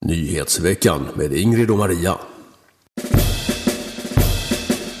Nyhetsveckan med Ingrid och Maria.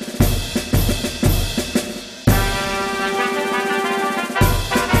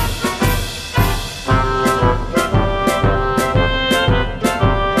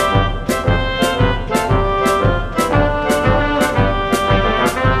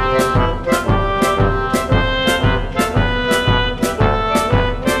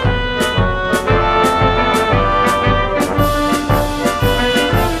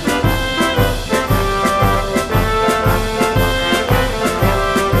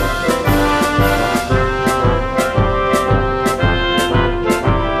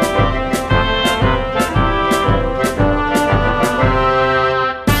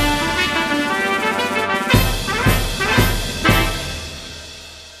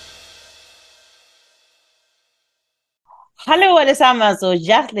 Hallå allesammans och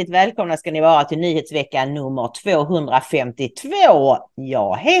hjärtligt välkomna ska ni vara till Nyhetsveckan nummer 252.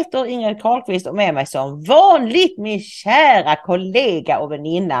 Jag heter Ingrid Karlqvist och med mig som vanligt min kära kollega och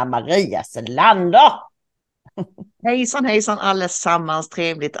väninna Maria Selander. Hejsan hejsan allesammans,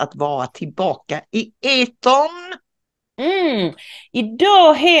 trevligt att vara tillbaka i etern.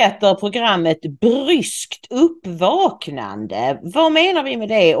 Idag heter programmet Bryskt uppvaknande. Vad menar vi med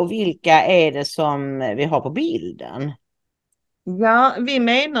det och vilka är det som vi har på bilden? Ja, vi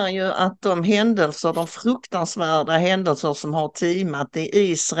menar ju att de fruktansvärda händelser som har timat i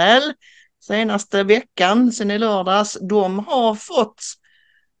Israel senaste veckan, sen i lördags, de har fått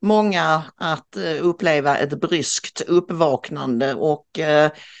många att uppleva ett bryskt uppvaknande och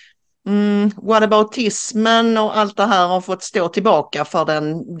whataboutismen och allt det här har fått stå tillbaka för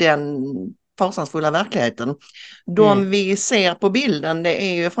den fasansfulla verkligheten. De vi ser på bilden, det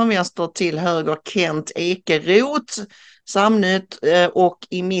är ju från vänster till höger Kent Ekeroth, Samnytt, och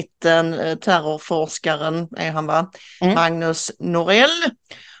i mitten terrorforskaren är han va? Magnus Norell.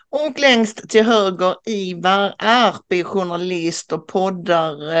 Och längst till höger Ivar Arpi, journalist och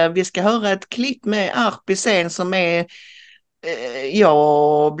poddare. Vi ska höra ett klipp med Arpi sen som är...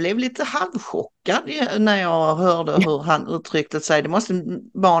 Jag blev lite halvchockad när jag hörde hur han uttryckte sig. Det måste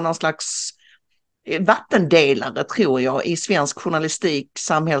vara någon slags vattendelare tror jag i svensk journalistik,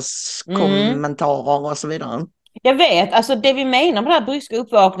 samhällskommentarer och så vidare. Jag vet, alltså det vi menar med det här bryska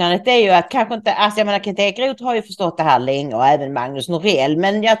uppvaknandet är ju att kanske inte, alltså jag menar Kent Ekeroth har ju förstått det här länge och även Magnus Norell,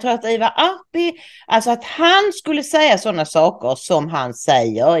 men jag tror att Ivar Arpi, alltså att han skulle säga sådana saker som han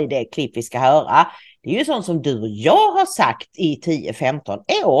säger i det klipp vi ska höra, det är ju sånt som du och jag har sagt i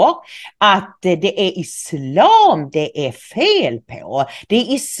 10-15 år, att det är islam det är fel på. Det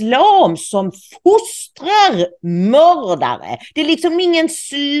är islam som fostrar mördare. Det är liksom ingen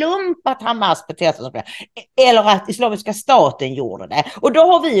slump att Hamas beter sig som det. Eller att Islamiska staten gjorde det. Och då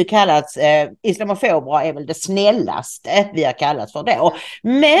har vi ju kallats, islamofober är väl det snällaste vi har kallats för då.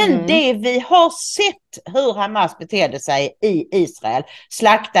 Men det vi har sett hur Hamas betedde sig i Israel,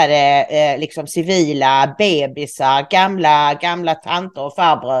 slaktade liksom civila bebisar, gamla tanter och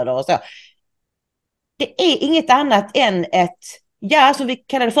farbröder och så. Det är inget annat än som vi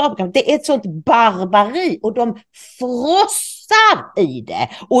kallar det för, det är ett sånt barbari och de frossar i det.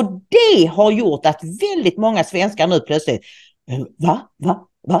 Och det har gjort att väldigt många svenskar nu plötsligt, Vad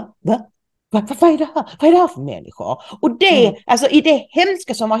är det här? Vad är det här för människor? Och det, alltså i det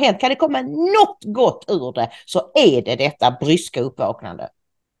hemska som har hänt, kan det komma något gott ur det, så är det detta bryska uppvaknande.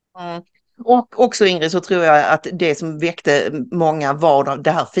 Och också Ingrid, så tror jag att det som väckte många var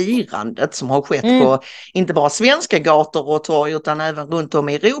det här firandet som har skett på inte bara svenska gator och torg utan även runt om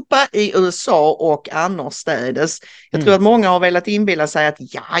i Europa, i USA och annorstädes. Jag tror att många har velat inbilla sig att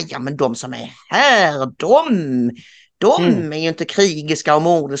ja men de som är här, de är ju inte krigiska och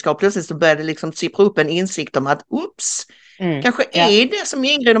mordiska, och plötsligt så började det liksom sippra upp en insikt om att kanske är det som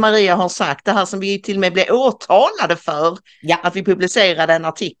Ingrid och Maria har sagt, det här som vi till och med blev åtalade för, att vi publicerade en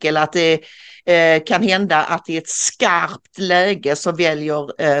artikel, att det kan hända att i ett skarpt läge så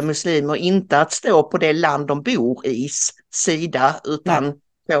väljer muslimer inte att stå på det land de bor i sida utan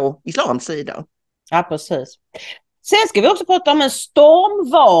på islams sida. Ja, precis. Sen ska vi också prata om en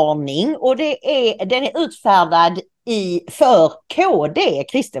stormvarning, och den är utfärdad för KD,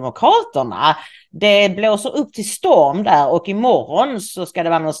 Kristdemokraterna. Det blåser upp till storm där, och imorgon så ska det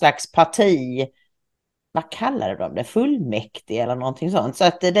vara någon slags parti, vad kallar de det? Fullmäktige eller någonting sånt. Så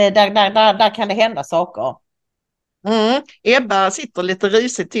att där kan det hända saker. Ebba sitter lite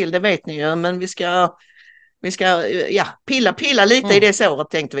risigt till, det vet ni ju, men vi ska pilla lite i det såret,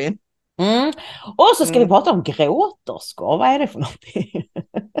 tänkte vi. Och så ska vi prata om gråterskor. Vad är det för någonting?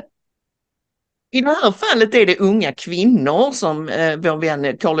 I det här fallet är det unga kvinnor som vår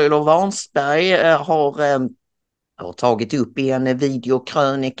vän Carl-Olof Vansberg har har tagit upp i en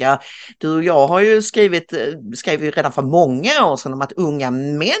videokrönika. Du och jag har ju skrev ju redan för många år sedan om att unga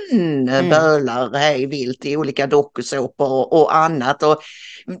män bölar hej vilt i olika dokusåpor och annat. Och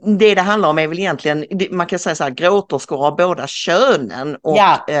det handlar om är väl egentligen, man kan säga så här, gråterskor av båda könen och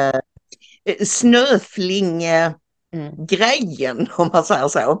snöfling-grejen om man säger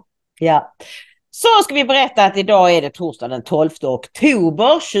så. Ja. Så ska vi berätta att idag är det torsdag den 12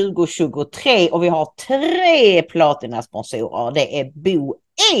 oktober 2023 och vi har 3 platinasponsorer. Det är Bo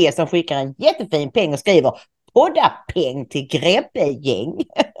E som skickar en jättefin peng och skriver poddapeng till Grebbegäng.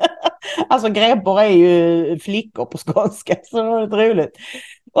 Alltså grebbor är ju flickor på skånska, så det är roligt.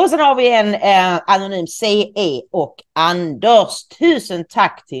 Och sen har vi en anonym CE och Anders. Tusen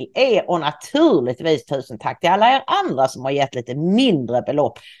tack till er och naturligtvis tusen tack till alla er andra som har gett lite mindre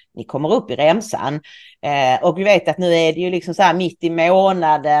belopp. Ni kommer upp i remsan. Och vi vet att nu är det ju liksom så här mitt i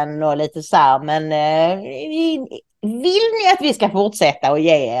månaden och lite så här, men vill ni att vi ska fortsätta och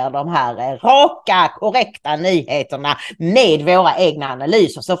ge er de här raka, korrekta nyheterna med våra egna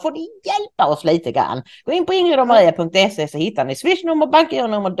analyser så får ni hjälpa oss lite grann. Gå in på ingridomaria.se så hittar ni swishnummer,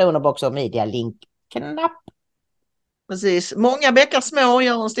 bankgironummer, donorbox och media-link-knapp. Precis, många bäckar små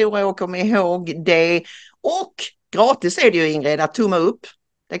gör en stor å, kom ihåg det. Och gratis är det ju, Ingrid, att tumma upp.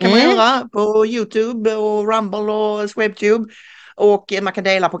 Det kan man göra på YouTube och Rumble och Swebtube. Och man kan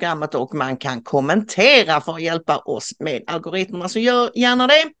dela programmet och man kan kommentera för att hjälpa oss med algoritmerna, så gör gärna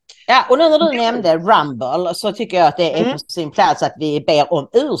det. Ja, och nu när du nämnde Rumble så tycker jag att det är på sin plats att vi ber om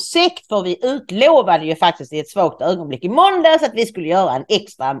ursäkt, för vi utlovade ju faktiskt i ett svagt ögonblick i måndags att vi skulle göra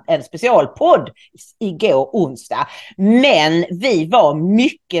en specialpodd igår onsdag. Men vi var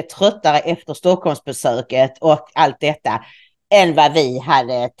mycket tröttare efter Stockholmsbesöket och allt detta än vad vi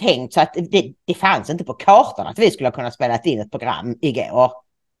hade tänkt, så att det fanns inte på kartan att vi skulle kunna spela in ett program igår.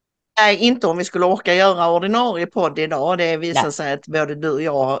 Nej, inte om vi skulle orka göra ordinarie podd idag. Det visar sig att både du och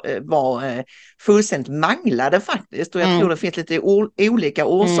jag var fullständigt manglade faktiskt. Och jag tror det finns lite olika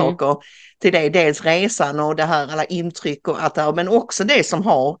orsaker till det. Dels resan och det här, alla intryck och allt det här, men också det som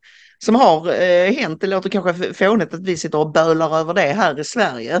har hänt. Det låter kanske fånigt att vi sitter och bölar över det här i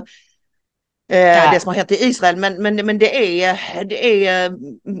Sverige. Det som har hänt i Israel, men det är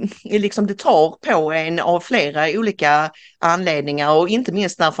liksom, det tar på en av flera olika anledningar, och inte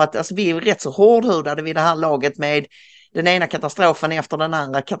minst därför att alltså, vi är rätt så hårdhudade vid det här laget med den ena katastrofen efter den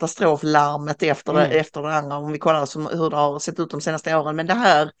andra, katastroflarmet efter den andra, om vi kollar hur det har sett ut de senaste åren. Men det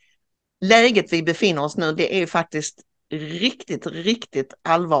här läget vi befinner oss nu, det är faktiskt riktigt, riktigt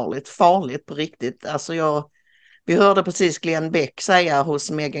allvarligt, farligt på riktigt. Alltså vi hörde precis Glenn Beck säga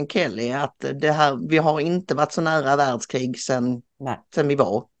hos Meghan Kelly att vi har inte varit så nära världskrig sen vi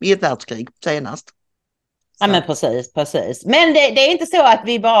var i ett världskrig senast. Ja, men precis. Men det är inte så att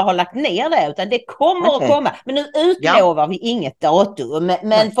vi bara har lagt ner det, utan det kommer att komma. Men nu utlovar vi inget datum,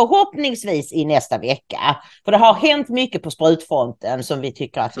 men förhoppningsvis i nästa vecka. För det har hänt mycket på sprutfronten som vi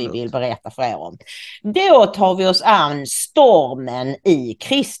tycker att vi vill berätta för er om. Då tar vi oss an stormen i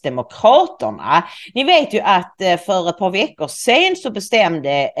Kristdemokraterna. Ni vet ju att för ett par veckor sedan så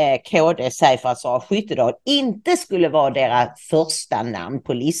bestämde KD sig för att Sara Skyttedal inte skulle vara deras första namn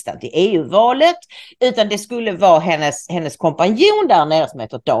på listan till EU-valet, utan det skulle vara hennes kompanjon där nere som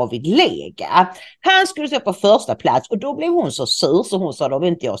heter David Lega. Han skulle stå på första plats och då blev hon så sur så hon sa då vill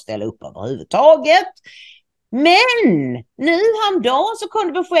inte jag ställa upp överhuvudtaget. Men nu häromdagen så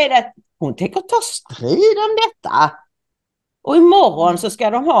kunde besked att hon tänker ta strid om detta. Och imorgon så ska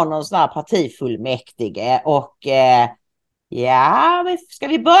de ha någon sån här partifullmäktige och ska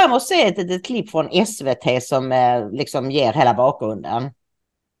vi börja med att se ett klipp från SVT som liksom ger hela bakgrunden.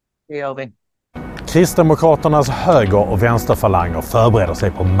 Det gör vi. Kristdemokraternas höger- och vänsterfalanger förbereder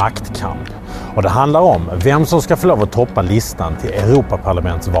sig på maktkamp. Och det handlar om vem som ska få lov att toppa listan till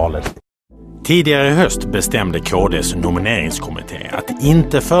Europaparlamentsvalet. Tidigare i höst bestämde KDs nomineringskommitté att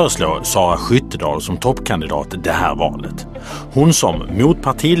inte föreslå Sara Skyttedal som toppkandidat det här valet. Hon som mot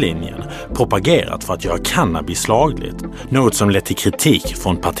partilinjen propagerat för att göra cannabis lagligt, något som lett till kritik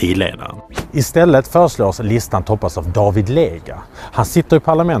från partiledaren. Istället föreslås listan toppas av David Lega. Han sitter i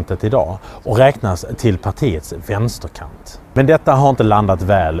parlamentet idag och räknas till partiets vänsterkant. Men detta har inte landat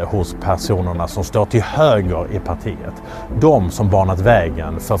väl hos personerna som står till höger i partiet. De som banat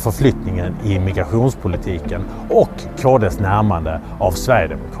vägen för förflyttningen i migrationspolitiken och KDs närmande av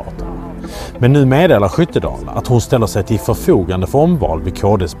Sverigedemokraterna. Men nu meddelar Skyttedal att hon ställer sig till förfogande för omval vid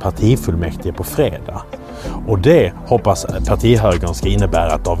KDs partifullmäktige på fredag. Och det hoppas partihögern ska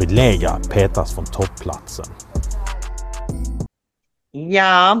innebära att David Lega petas från toppplatsen.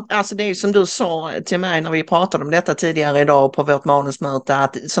 Ja, alltså det är ju som du sa till mig när vi pratade om detta tidigare idag på vårt manusmöte,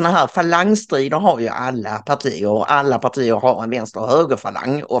 att sådana här falangstrider har ju alla partier, och alla partier har en vänster- och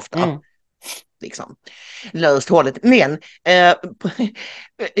högerfalang ofta. Liksom löst hållet. Men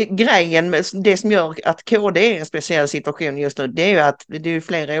grejen med det som gör att KD är en speciell situation just nu, det är ju att det är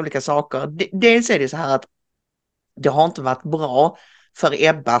flera olika saker. Dels är det så här att det har inte varit bra för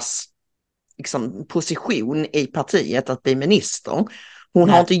Ebbas liksom, position i partiet att bli minister. Hon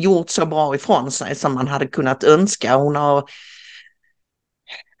har inte gjort så bra ifrån sig som man hade kunnat önska.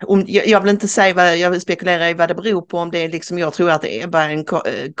 Jag vill inte säga jag vill spekulera i vad det beror på, om det är liksom, jag tror att Ebba är en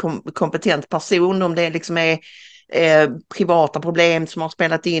kompetent person, om det liksom är privata problem som har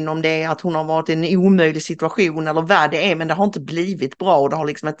spelat in, om det är att hon har varit i en omöjlig situation eller vad det är, men det har inte blivit bra och det har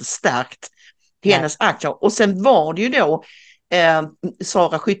liksom inte stärkt hennes aktier. Och sen var det ju då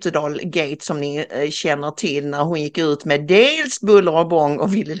Sara Skyttedal-gate som ni känner till, när hon gick ut med dels buller och bång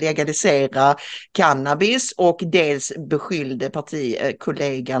och ville legalisera cannabis, och dels beskyllde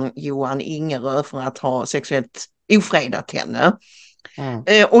partikollegan Johan Ingerö för att ha sexuellt ofredat henne.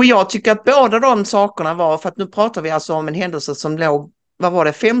 Och jag tycker att båda de sakerna var, för att nu pratar vi alltså om en händelse som låg, vad var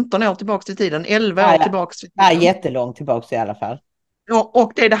det, 15 år tillbaka i tiden, 11 år tillbaka i tiden. Ja, jättelångt tillbaka i alla fall.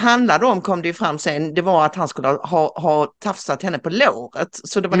 Och det handlade om, kom det ju fram sen, det var att han skulle ha tafsat henne på låret.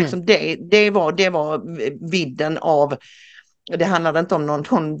 Så det var liksom det var vidden av, det handlade inte om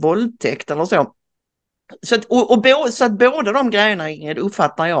någon våldtäkt eller så. Så att båda de grejerna, Ingrid,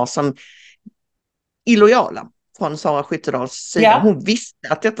 uppfattar jag som illojala från Sara Skyttedals sida. Ja. Hon visste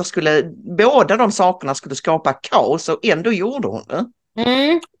att båda de sakerna skulle skapa kaos, och ändå gjorde hon det.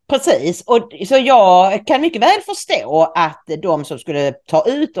 Precis, och så jag kan mycket väl förstå att de som skulle ta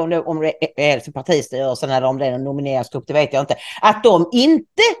ut, om det är partistyrelsen eller om det är en nomineringsgrupp, det vet jag inte, att de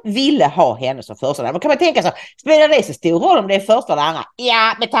inte ville ha henne som första. Men kan man tänka så, spelar det så stor roll om det är första eller andra?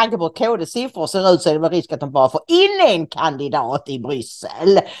 Ja, med tanke på KDs siffror ser ut så är det väl risk att de bara får in en kandidat i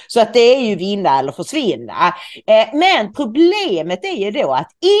Bryssel. Så att det är ju vinna eller försvinna. Men problemet är ju då att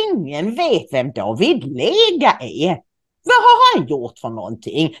ingen vet vem David Lega är. Vad har han gjort för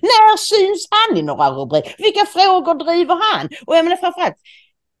någonting? När syns han i några rubriker? Vilka frågor driver han? Och jag menar framförallt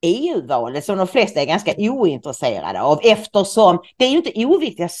EU-valet som de flesta är ganska ointresserade av, eftersom det är ju inte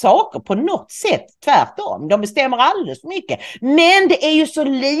oviktiga saker på något sätt, tvärtom. De bestämmer alldeles för mycket. Men det är ju så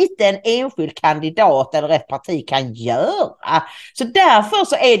lite en enskild kandidat eller ett parti kan göra. Så därför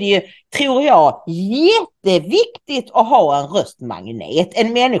så är det ju, tror jag, jätteviktigt att ha en röstmagnet.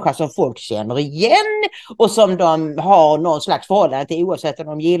 En människa som folk känner igen och som de har någon slags förhållande till, oavsett om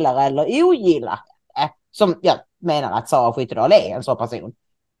de gillar eller ogillar. Som jag menar att Sara Skyttedal är en sån person.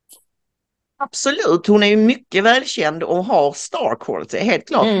 Absolut, hon är ju mycket välkänd och har star quality, helt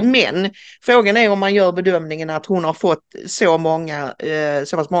klart. Men frågan är om man gör bedömningen att hon har fått så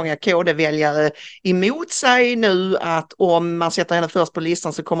pass många KD-väljare emot sig nu, att om man sätter henne först på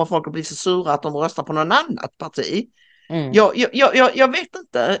listan så kommer folk att bli så sura att de röstar på någon annat parti. Jag vet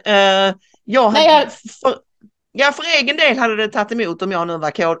inte. För egen del hade det tagit emot om jag nu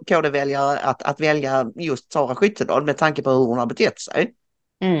var KD-väljare att välja just Sara Skyttedal med tanke på hur hon har betett sig.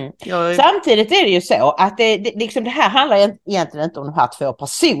 Samtidigt är det ju så att det här handlar egentligen inte om de här två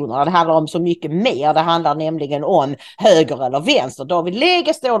personerna, det handlar om så mycket mer. Det handlar nämligen om höger eller vänster. David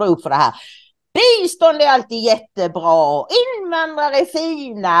Lega står då upp för det här. Bistånd är alltid jättebra, invandrare är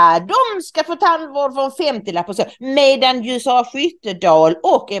fina, de ska få tandvård för en 50-lapp och så. Medan ju Sara Skyttedal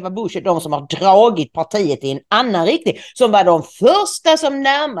och Eva Busch är de som har dragit partiet i en annan riktning, som var de första som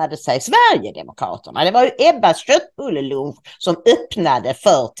närmade sig Sverigedemokraterna. Det var ju Ebbas köttbullelunch som öppnade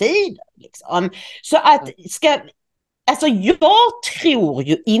för tiden. Liksom. Så att alltså jag tror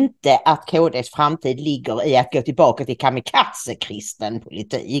ju inte att KDs framtid ligger i att gå tillbaka till kamikaze-kristen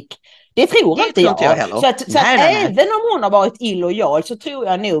politik. Det tror inte jag. Så att även om hon har varit illojal så tror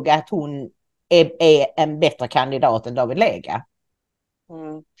jag nog att hon är en bättre kandidat än David Lega.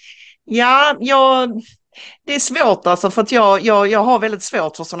 Ja, det är svårt alltså, för att jag har väldigt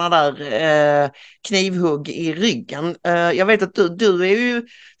svårt för sådana där knivhugg i ryggen. Jag vet att du är ju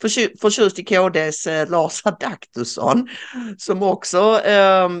förtjust i KDs Lars Adaktusson, som också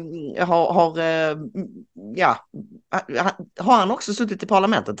har han också suttit i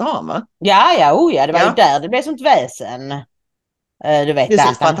parlamentet, har han, va? Ja, det var ju där det blev sånt väsen. Du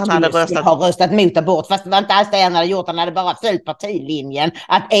vet att han hade röstat mot abort, fast det var inte alls det han hade gjort. Han hade bara följt partilinjen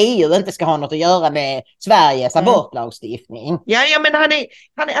att EU inte ska ha något att göra med Sveriges abortlagstiftning. Ja, men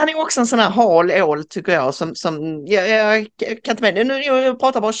han är också en sån här hal ål, tycker jag, som jag kan inte med. Jag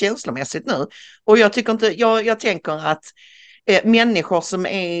pratar bara känslomässigt nu, och jag tycker inte, jag tänker att människor som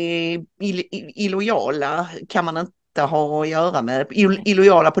är illojala kan man inte detta har att göra med,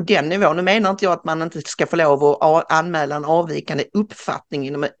 illojala på den nivån. Nu menar inte jag att man inte ska få lov att anmäla en avvikande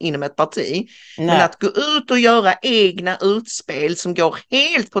uppfattning inom ett parti. Nej. Men att gå ut och göra egna utspel som går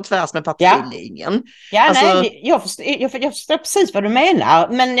helt på tvärs med partilinjen. Ja, alltså, nej, jag förstår precis vad du menar.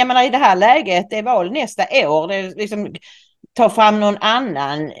 Men jag menar i det här läget, det är val nästa år. Det är liksom, ta fram någon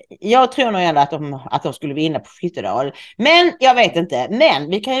annan. Jag tror nog ändå att de skulle vinna på Skyttedal. Men jag vet inte. Men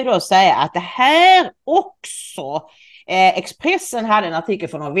vi kan ju då säga att det här också... Expressen hade en artikel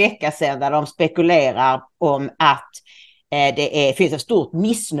för några veckor sedan där de spekulerar om att finns ett stort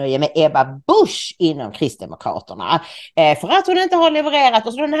missnöje med Ebba Busch inom Kristdemokraterna. För att hon inte har levererat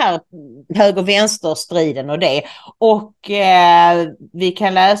och så den här höger-vänster-striden och det. Och vi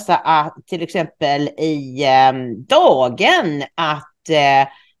kan läsa att till exempel i Dagen att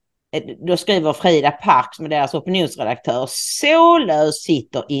då skriver Frida Park som är deras opinionsredaktör: så lös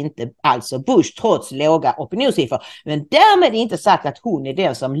sitter inte alltså Busch trots låga opinionssiffror. Men därmed inte sagt att hon är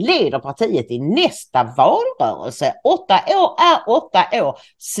den som leder partiet i nästa valrörelse. 8 år är 8 år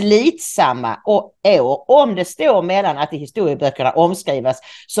slitsamma och år. Om det står mellan att i historieböckerna omskrivas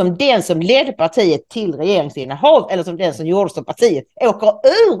som den som ledde partiet till regeringsinnehav eller som den som gjorde så partiet åker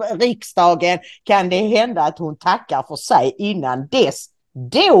ur riksdagen, kan det hända att hon tackar för sig innan dess.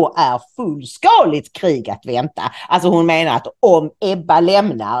 Då är fullskaligt krig att vänta. Alltså hon menar att om Ebba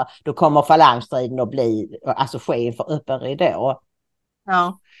lämnar, då kommer falangstriden att ske inför öppen ridå.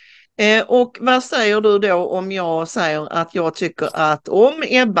 Ja. Och vad säger du då om jag säger att jag tycker att om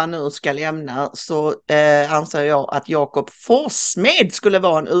Ebba nu ska lämna så anser jag att Jakob Forssmed skulle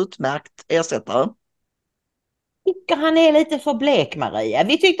vara en utmärkt ersättare? Tycker han är lite för blek, Maria.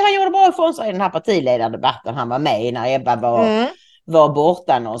 Vi tyckte han gjorde bra ifrån sig i den här partiledardebatten han var med i när Ebba var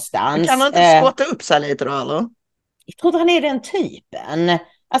borta någonstans. Kan han inte skotta upp sig lite då eller? Jag tror att han är den typen.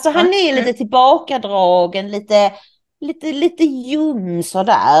 Alltså han är lite tillbakadragen, lite ljum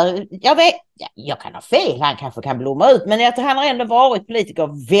sådär. Jag kan ha fel, han kanske kan blomma ut, men jag tror han har ändå varit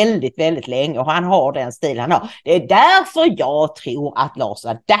politiker väldigt, väldigt länge och han har den stil han har. Det är därför jag tror att Lars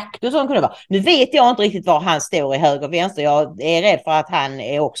Adaktusson kunde vara. Nu vet jag inte riktigt var han står i höger och vänster. Jag är rädd för att han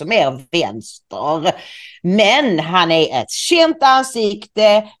är också mer vänster. Men han är ett känt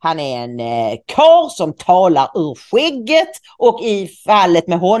ansikte, han är en karl som talar ur skägget och i fallet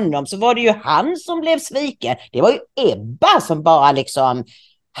med honom så var det ju han som blev sviken. Det var ju Ebba som bara liksom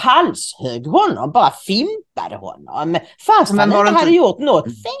halshögg honom, bara fimpade honom fast han inte hade gjort något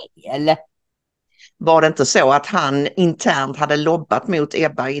fel. Var det inte så att han internt hade lobbat mot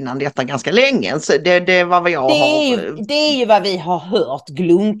Ebba innan detta ganska länge? Så det var vad jag har... Det är ju vad vi har hört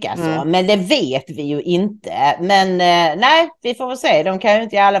glunkas om, men det vet vi ju inte. Men nej, vi får väl se. De kan ju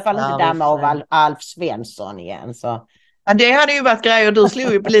inte i alla fall inte damma av Alf Svensson igen. Så. Ja, det hade ju varit grejer. Du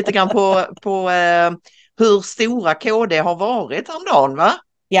slog ju lite grann på hur stora KD har varit häromdagen, va?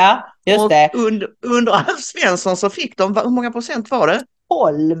 Ja, just det. Under Alf Svensson så fick de, hur många procent var det?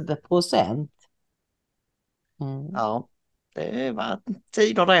 12%. Ja, det var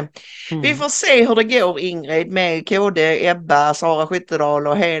tider det. Vi får se hur det går, Ingrid, med KD, Ebba, Sara Skyttedal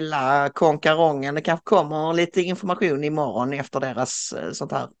och hela konkarongen. Det kanske kommer lite information imorgon efter deras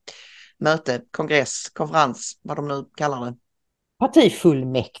sånt här möte, kongress, konferens, vad de nu kallar det.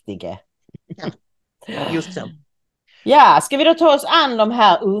 Partifullmäktige. Ja, just så. Ja, ska vi då ta oss an de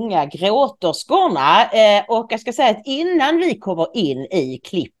här unga gråterskorna och jag ska säga att innan vi kommer in i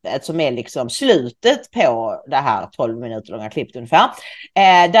klippet som är liksom slutet på det här 12 minuter långa klippet ungefär,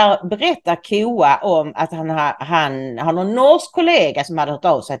 där berättar Koa om att han har någon norsk kollega som hade hört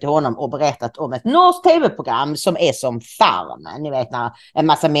av sig till honom och berättat om ett norskt tv-program som är som Farmen. Ni vet när en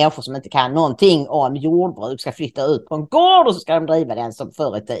massa människor som inte kan någonting om jordbruk ska flytta ut på en gård och så ska de driva den som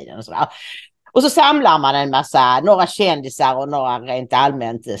förr i tiden och sådär. Och så samlar man några kändisar och några rent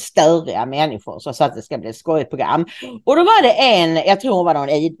allmänt störiga människor så att det ska bli ett skojigt program. Och då var det jag tror hon var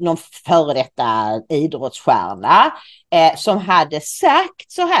någon före detta idrottsstjärna som hade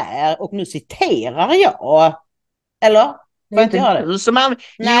sagt så här, och nu citerar jag. Eller? Får inte göra det?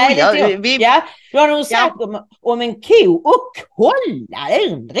 Nej, då har hon sagt om en ko, och kolla, det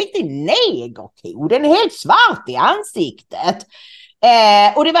är en riktig negerko. Den är helt svart i ansiktet.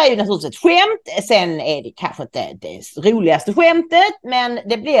 Och det var ju naturligtvis ett skämt. Sen är det kanske inte det roligaste skämtet, men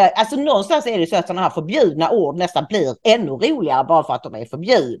det blir, alltså någonstans är det så att sådana här förbjudna ord nästan blir ännu roligare bara för att de är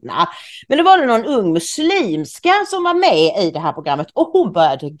förbjudna. Men det var det någon ung muslimska som var med i det här programmet och hon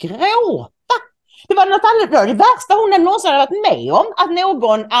började gråta. Det var något annat, det värsta hon någonsin hade varit med om, att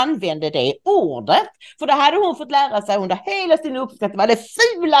någon använde det ordet. För det hade hon fått lära sig under hela sin uppväxt att det var det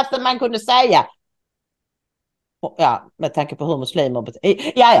fulaste man kunde säga. Ja, med tanke på hur muslimer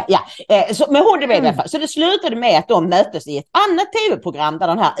men hon, det vet i alla fall. Så det slutade med att de möttes i ett annat tv-program där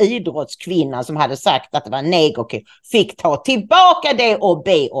den här idrottskvinnan som hade sagt att det var negerkuk fick ta tillbaka det och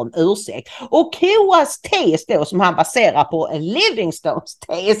be om ursäkt. Och Koas tes då, som han baserar på Livingstones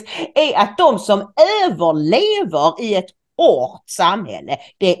tes, är att de som överlever i ett hårt samhälle,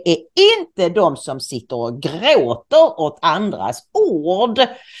 det är inte de som sitter och gråter åt andras ord,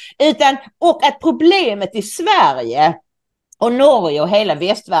 och att problemet i Sverige och Norge och hela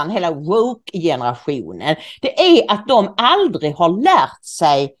västvärlden, hela woke-generationen, det är att de aldrig har lärt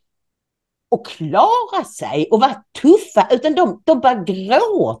sig och klara sig och vara tuffa, utan de bara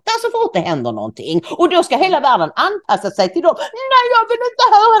gråta så fort det händer någonting. Och då ska hela världen anpassa sig till dem. Nej, jag vill inte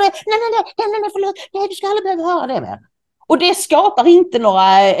höra det. Nej, förlåt. Nej, du ska aldrig behöva höra det mer. Och det skapar inte några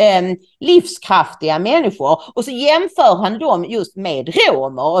livskraftiga människor. Och så jämför han dem just med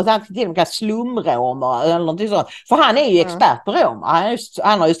romer. Och han till och med slumromer eller någonting sånt. För han är ju expert på romer.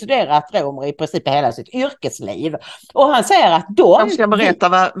 Han har ju studerat romer i princip hela sitt yrkesliv. Och han säger att Jag ska berätta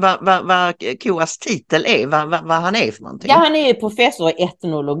vad Koas titel är. Vad han är för någonting. Ja, han är ju professor i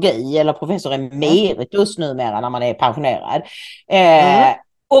etnologi. Eller professor emeritus numera när man är pensionerad.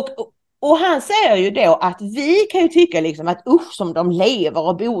 Och han säger ju då att vi kan ju tycka liksom att som de lever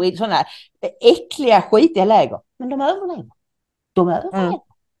och bor i sådana äckliga, skitiga läger. Men de överlever.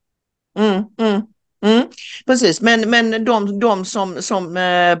 Precis, men de som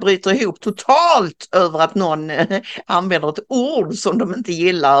bryter ihop totalt över att någon använder ett ord som de inte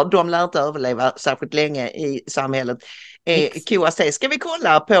gillar, de lär inte överleva särskilt länge i samhället. KAC, ska vi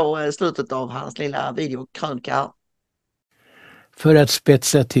kolla på slutet av hans lilla videokrönika här? För att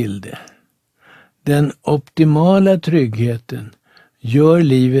spetsa till det. Den optimala tryggheten gör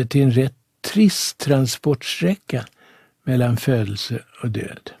livet till en rätt trist transportsträcka mellan födelse och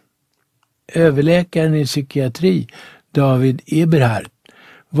död. Överläkaren i psykiatri, David Eberhardt,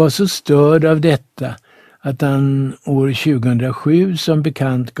 var så störd av detta att han år 2007 som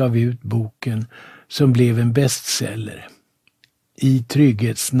bekant gav ut boken som blev en bestseller, I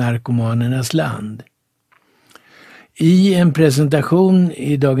trygghetsnarkomanernas land. I en presentation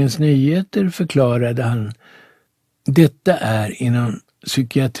i Dagens Nyheter förklarade han: detta är inom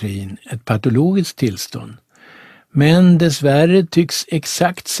psykiatrin ett patologiskt tillstånd. Men dessvärre tycks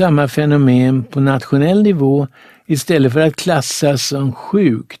exakt samma fenomen på nationell nivå istället för att klassas som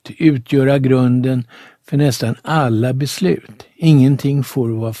sjukt utgöra grunden för nästan alla beslut. Ingenting får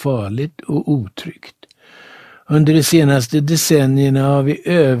vara farligt och otryggt. Under de senaste decennierna har vi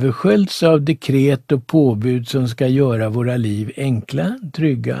översköljts av dekret och påbud som ska göra våra liv enkla,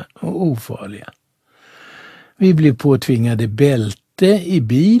 trygga och ofarliga. Vi blir påtvingade bälte i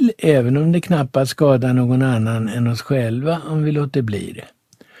bil även om det knappast skadar någon annan än oss själva om vi låter bli det.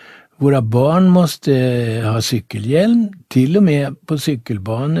 Våra barn måste ha cykelhjälm, till och med på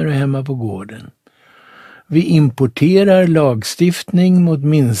cykelbanor och hemma på gården. Vi importerar lagstiftning mot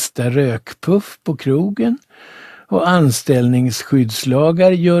minsta rökpuff på krogen och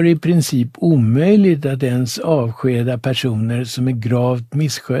anställningsskyddslagar gör i princip omöjligt att ens avskeda personer som är gravt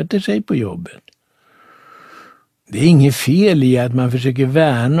missköter sig på jobbet. Det är inget fel i att man försöker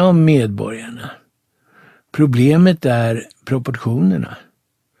värna om medborgarna. Problemet är proportionerna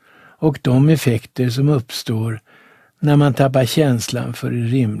och de effekter som uppstår när man tappar känslan för det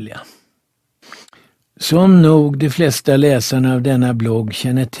rimliga. Som nog de flesta läsarna av denna blogg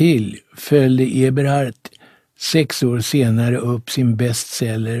känner till följde Eberhardt 6 år senare upp sin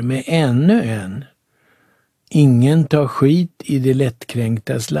bestseller med ännu en. Ingen tar skit i det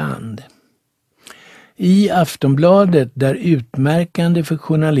lättkränktas land. I Aftonbladet, där utmärkande för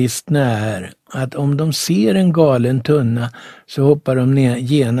journalisterna är att om de ser en galen tunna så hoppar de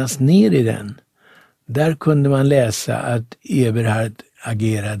genast ner i den. Där kunde man läsa att Eberhardt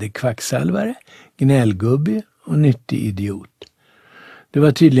agerade kvacksalvare, gnällgubbe och nyttig idiot. Det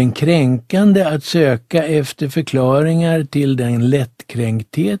var tydligen kränkande att söka efter förklaringar till den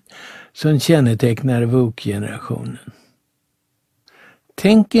lättkränkthet som kännetecknar woke-generationen.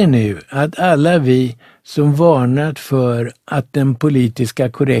 Tänk er nu att alla vi som varnat för att den politiska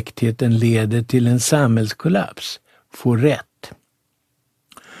korrektheten leder till en samhällskollaps får rätt.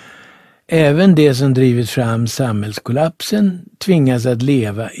 Även de som drivit fram samhällskollapsen tvingas att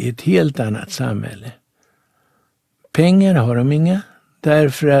leva i ett helt annat samhälle. Pengar har de inga,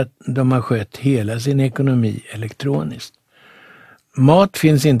 därför att de har skött hela sin ekonomi elektroniskt. Mat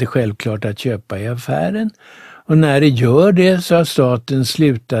finns inte självklart att köpa i affären, och när det gör det så har staten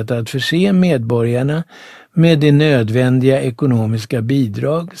slutat att förse medborgarna med de nödvändiga ekonomiska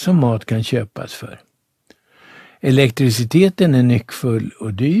bidrag som mat kan köpas för. Elektriciteten är nyckfull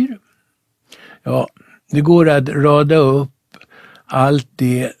och dyr. Ja, Det går att rada upp allt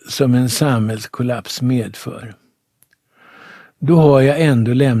det som en samhällskollaps medför. Då har jag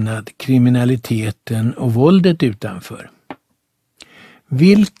ändå lämnat kriminaliteten och våldet utanför.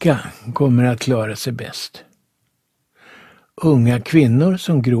 Vilka kommer att klara sig bäst? Unga kvinnor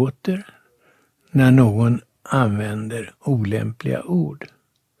som gråter när någon använder olämpliga ord.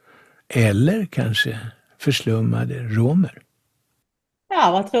 Eller kanske förslummade romer.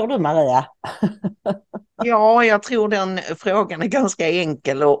 Ja, vad tror du, Maria? Ja, jag tror den frågan är ganska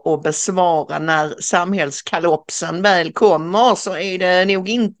enkel att besvara. När samhällskalopsen väl kommer så är det nog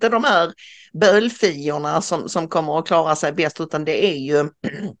inte de här bölfiorna som kommer att klara sig bäst, utan det är ju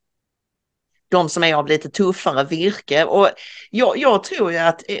de som är av lite tuffare virke. Och jag tror ju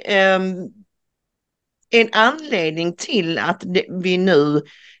att en anledning till att vi nu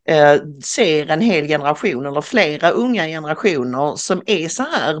ser en hel generation eller flera unga generationer som är så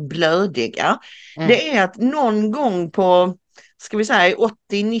här blödiga. Det är att någon gång på, ska vi säga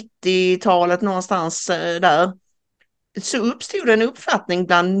 80-90-talet någonstans där, så uppstod en uppfattning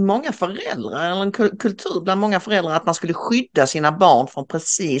bland många föräldrar, eller en kultur bland många föräldrar, att man skulle skydda sina barn från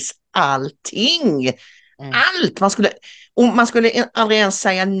precis allting. Allt! Man skulle aldrig ens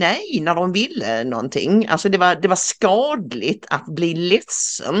säga nej när de ville någonting. Alltså det var skadligt att bli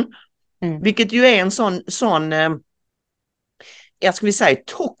ledsen. Vilket ju är en sån jag skulle säga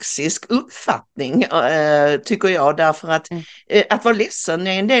toxisk uppfattning, tycker jag, därför att vara ledsen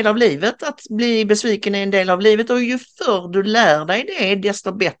är en del av livet, att bli besviken är en del av livet, och ju förr du lär dig det,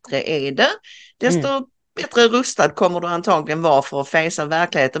 desto bättre är det, desto bättre rustad kommer du antagligen vara för att fejsa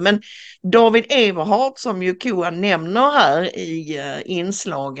verkligheten. Men David Everhard, som ju Koan nämner här i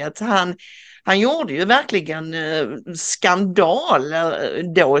inslaget, han gjorde ju verkligen skandal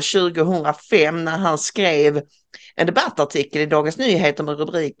då 2005 när han skrev en debattartikel i Dagens Nyheter med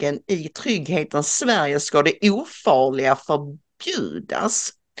rubriken "I trygghetens Sverige ska det ofarliga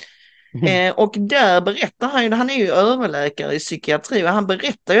förbjudas". Och där berättar han är ju överläkare i psykiatri, och han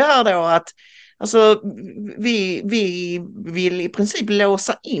berättar ju här då att alltså, vi vill i princip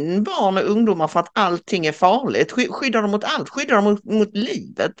låsa in barn och ungdomar för att allting är farligt. Skydda dem mot allt, skydda dem mot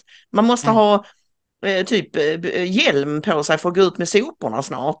livet. Man måste ha hjälm på sig för att gå ut med soporna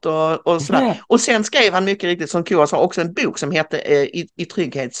snart och sådär. Och sen skrev han mycket riktigt, som Koa sa, också en bok som heter I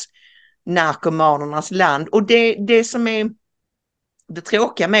trygghetsnarkomanernas land. Och det som är det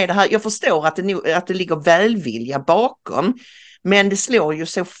tråkiga med det här, jag förstår att det ligger välvilja bakom, men det slår ju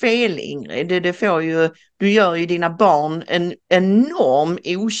så fel, Ingrid. Du gör ju dina barn en enorm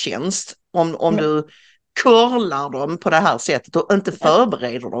otjänst om du curlar dem på det här sättet och inte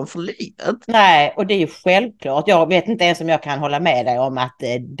förbereder dem för livet. Nej, och det är ju självklart. Jag vet inte ens om jag kan hålla med dig om att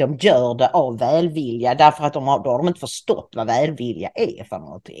de gör det av välvilja, därför att då har de inte förstått vad välvilja är för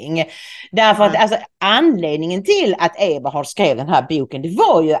någonting. Därför att alltså, anledningen till att Eberhard skrev den här boken, det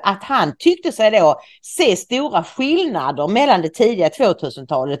var ju att han tyckte sig då se stora skillnader mellan det tidiga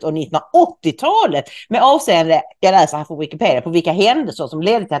 2000-talet och 1980-talet med avseende, jag läser här från Wikipedia, på vilka händelser som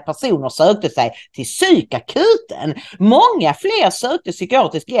ledde till att personer sökte sig till psykakuten. Många fler sökte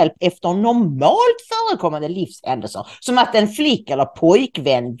psykiatrisk hjälp efter normalt förekommande livshändelser, som att en flicka eller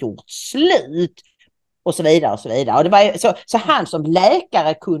pojkvän gjort slut och så vidare och så vidare. Och det var ju, så han som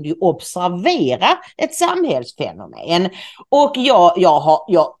läkare kunde ju observera ett samhällsfenomen. Och jag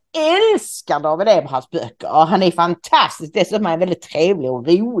älskar David Eberhards böcker. Han är fantastisk. Dessutom är han väldigt trevlig och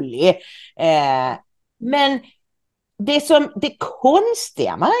rolig. Men det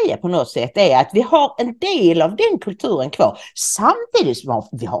konstiga med det på något sätt är att vi har en del av den kulturen kvar, samtidigt som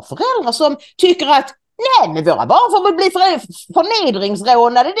vi har föräldrar som tycker att nej, men våra barn får väl bli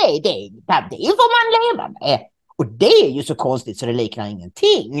förnedringsrånade, det får man leva med. Och det är ju så konstigt så det liknar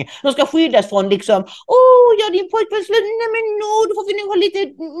ingenting. De ska skyddas från liksom, din pojkvän slut, nej men då får vi nog ha lite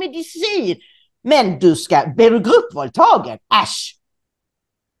medicin. Men blir du gruppvåldtagen? Äsch!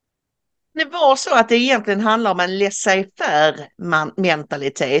 Det var så att det egentligen handlar om en laissez-faire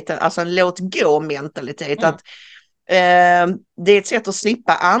mentalitet, alltså en låt gå mentalitet, att det är ett sätt att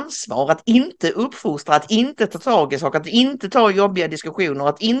slippa ansvar, att inte uppfostra, att inte ta tag i saker, att inte ta jobbiga diskussioner,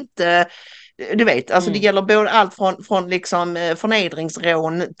 att inte, du vet, alltså det gäller både allt från liksom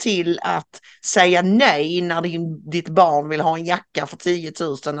förnedringsrån till att säga nej när ditt barn vill ha en jacka för 10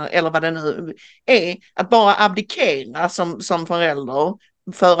 000 eller vad det nu är, att bara abdikera som förälder.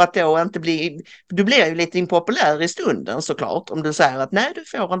 för att då inte bli, du blir ju lite impopulär i stunden såklart om du säger att nej, du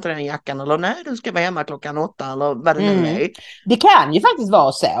får inte den jackan eller nej, du ska vara hemma 8:00 eller vad det nu är. Det kan ju faktiskt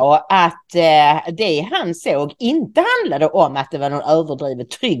vara så att det han såg inte handlade om att det var någon överdrivet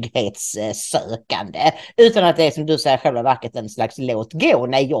trygghetssökande, utan att det är som du säger själva verket en slags låt gå.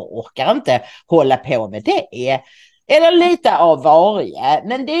 Nej, jag orkar inte hålla på med det. Eller lite av varje.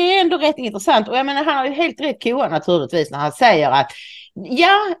 Men det är ändå rätt intressant. Och jag menar, han har ju helt rätt koa naturligtvis när han säger att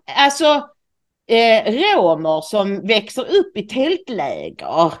romer som växer upp i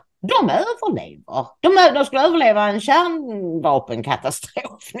tältläger, de överlever. De skulle överleva en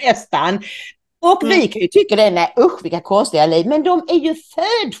kärnvapenkatastrof nästan. Och vi kan ju tycka det, nej usch vilka konstiga liv. Men de är ju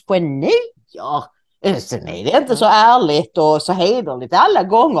födgenier. Sen är det inte så ärligt och så hederligt alla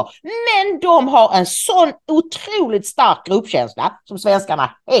gånger. Men de har en sån otroligt stark gruppkänsla som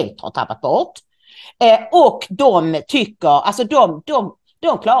svenskarna helt har tappat bort. Och de tycker, alltså de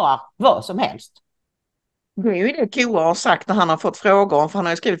klarar vad som helst. Det är ju det Koa har sagt när han har fått frågor om, för han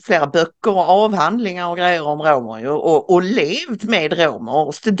har ju skrivit flera böcker och avhandlingar och grejer om romer och levt med romer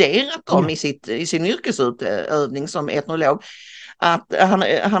och studerat dem i sin yrkesutövning som etnolog. Att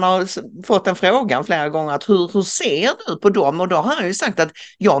han har fått en fråga flera gånger att hur ser du på dem? Och då har han ju sagt att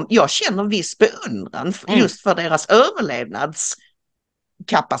jag känner viss beundran just för deras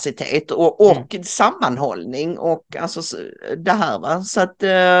överlevnadskapacitet och sammanhållning och alltså det här va. Så att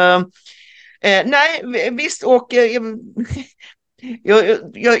nej visst, och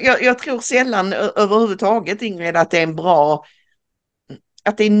jag tror sällan överhuvudtaget, Ingrid, att det är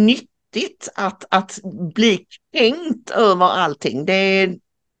att det är nyttigt att bli kränkt över allting. Det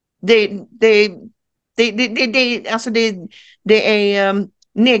är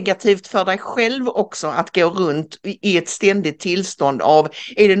negativt för dig själv också att gå runt i ett ständigt tillstånd av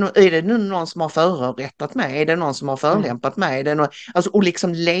är det nu någon som har förorättat mig? Är det någon som har förolämpat mig? Är det och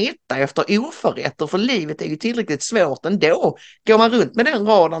liksom leta efter oförrätter, för livet är ju tillräckligt svårt ändå. Går man runt med den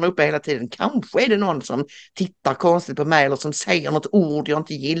radarn uppe hela tiden, kanske är det någon som tittar konstigt på mig eller som säger något ord jag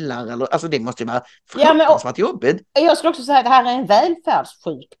inte gillar. Eller, alltså det måste ju vara fruktansvärt jobbigt. Jag skulle också säga att det här är en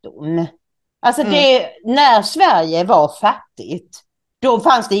välfärdssjukdom. Alltså när Sverige var fattigt, då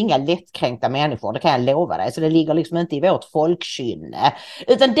fanns det inga lättkränkta människor, det kan jag lova dig. Så det ligger liksom inte i vårt folkkynne.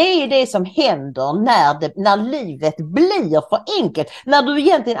 Utan det är det som händer när livet blir för enkelt. När du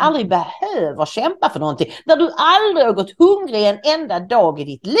egentligen aldrig behöver kämpa för någonting. När du aldrig har gått hungrig en enda dag i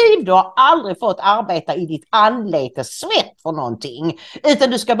ditt liv. Du har aldrig fått arbeta i ditt anletes svett för någonting. Utan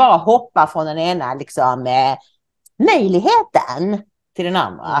du ska bara hoppa från den ena möjligheten till den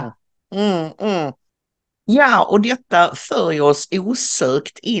andra. Ja, och detta för oss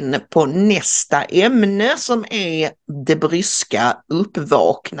osökt in på nästa ämne som är det bryska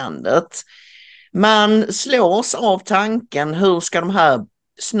uppvaknandet. Man slås av tanken, hur ska de här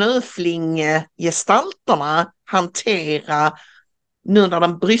snöflingegestalterna hantera nu när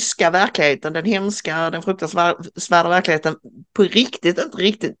den bryska verkligheten, den hemska, den fruktansvärda verkligheten på riktigt inte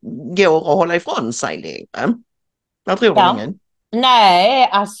riktigt går att hålla ifrån sig längre. Vad tror du, Ingen?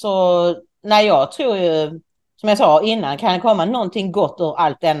 Nej, jag tror ju, som jag sa innan, kan det komma någonting gott ur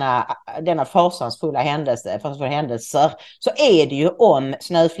allt denna fasansfulla händelser, så är det ju om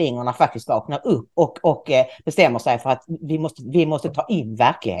snöflingorna faktiskt vaknar upp och bestämmer sig för att vi måste ta in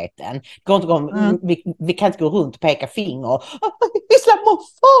verkligheten. Vi kan inte gå runt och peka finger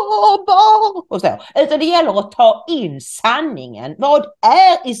islamofober och så. Utan det gäller att ta in sanningen. Vad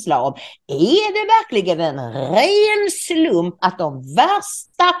är islam? Är det verkligen en ren slump att de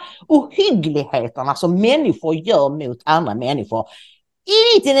värsta ohyggligheterna som människor gör mot andra människor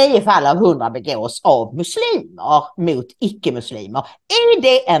i 99 fall av 100 begås av muslimer mot icke-muslimer? Är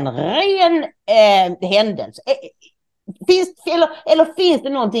det en ren händelse? Eller finns det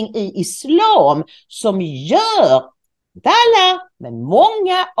någonting i islam som gör, inte alla, men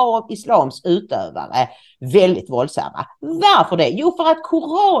många av islams utövare väldigt våldsamma? Varför det? Jo, för att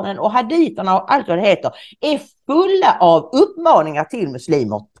Koranen och haditerna och allt vad det heter är fulla av uppmaningar till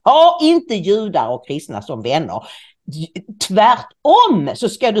muslimer. Ta inte judar och kristna som vänner. Tvärtom så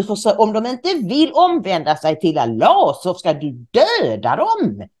ska du om de inte vill omvända sig till Allah så ska du döda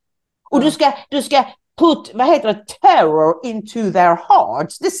dem. Och du ska put, terror into their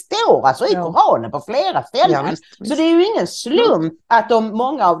hearts. Det står alltså i Koranen på flera ställen. Ja, visst. Så det är ju ingen slump att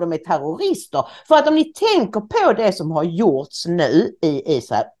många av dem är terrorister. För att om ni tänker på det som har gjorts nu i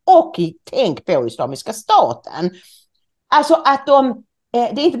Israel och tänk på Islamiska staten. Alltså att det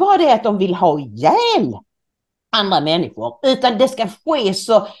är inte bara det att de vill ha ihjäl andra människor, utan det ska ske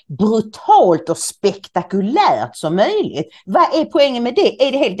så brutalt och spektakulärt som möjligt. Vad är poängen med det?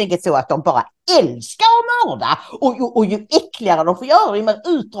 Är det helt enkelt så att de bara älskar att mörda och ju äckligare de får göra det mer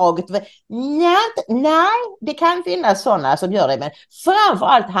utdraget? Nej, det kan finnas sådana som gör det, men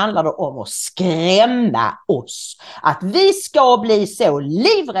framförallt handlar det om att skrämma oss. Att vi ska bli så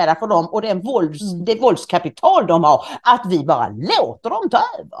livrädda för dem och det våldskapital de har, att vi bara låter dem ta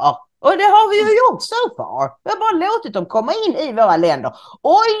över. Och det har vi ju gjort så far. Vi har bara låtit dem komma in i våra länder.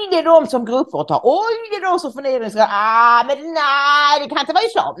 Oj, det är de som grupper tar. Oj, det är de som förnedringsgör. Men nej, det kan inte vara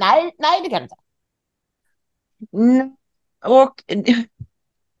islam. Nej, det kan inte. Och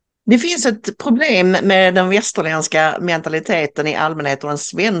det finns ett problem med den västerländska mentaliteten i allmänhet och den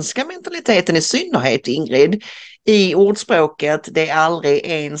svenska mentaliteten i synnerhet, Ingrid. I ordspråket, det är aldrig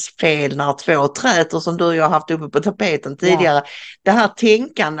ens fel när två träter, som du och jag har haft uppe på tapeten tidigare. Ja. Det här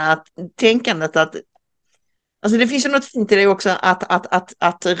tänkandet att alltså det finns ju något fint i det också,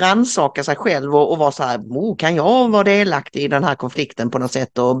 att rannsaka sig själv och vara så här, kan jag vara delaktig i den här konflikten på något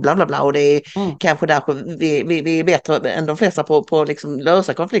sätt och bla bla bla, och det är kanske därför vi är bättre än de flesta på liksom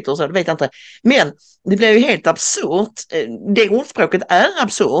lösa konflikter och så, det vet jag inte. Men det blir ju helt absurt, det ordspråket är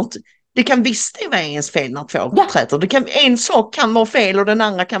absurt. Det kan visst vara ens fel när två träter. En sak kan vara fel och den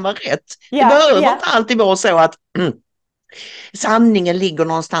andra kan vara rätt. Det behöver inte alltid vara så att sanningen ligger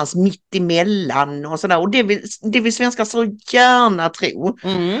någonstans mitt emellan och sådär. Och det vill svenskar så gärna tro.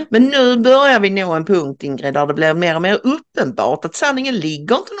 Men nu börjar vi nå en punkt, Ingrid, där det blir mer och mer uppenbart att sanningen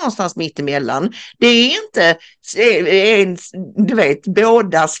ligger inte någonstans mitt emellan. Det är inte du vet,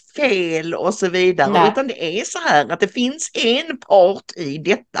 bådas fel och så vidare. Nej. Utan det är så här att det finns en part i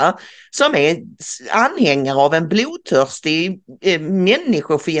detta som är anhängare av en blodtörstig,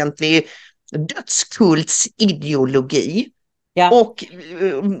 människofientlig dödskultsideologi. Ja. Och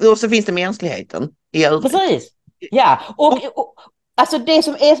så finns det mänskligheten i övrigt. Precis. Ja, och alltså det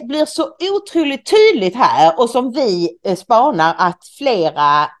som blir så otroligt tydligt här och som vi spanar att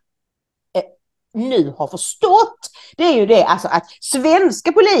flera nu har förstått, det är ju det alltså att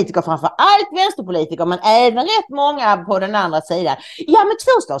svenska politiker, framför allt vänsterpolitiker, men även rätt många på den andra sidan, men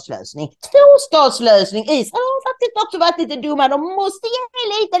tvåstatslösning, Israel har faktiskt också varit lite dumma, de måste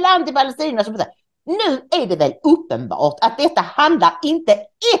ge lite land till Palestina. Nu är det väl uppenbart att detta handlar inte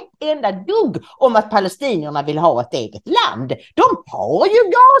ett enda dugg om att palestinierna vill ha ett eget land. De har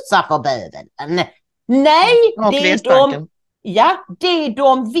ju Gaza för bödeln. Nej, det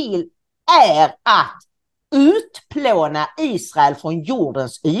de vill är att utplåna Israel från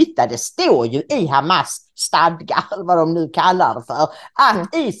jordens yta. Det står ju i Hamas stadgar, vad de nu kallar det för,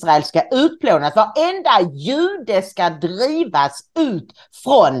 att Israel ska utplånas. Varenda jude ska drivas ut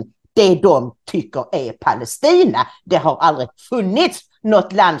från det de tycker är Palestina. Det har aldrig funnits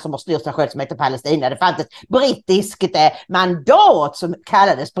något land som har styrt sig själv som heter Palestina. Det fanns ett brittiskt mandat som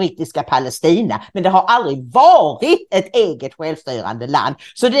kallades brittiska Palestina, men det har aldrig varit ett eget självstyrande land.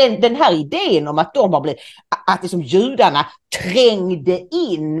 Så den här idén om att de har blivit, att liksom judarna trängde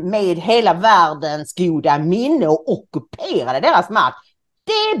in med hela världens goda minne och ockuperade deras mark,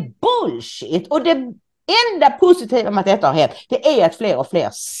 det är bullshit. Och det enda positiva med att detta har hänt, det är att fler och fler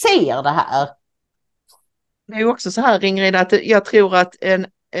ser det här. Det är också så här, Ingrid, att jag tror att ett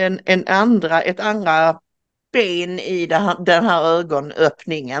andra ben i den här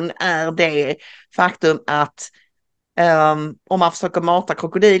ögonöppningen är det faktum att om man försöker mata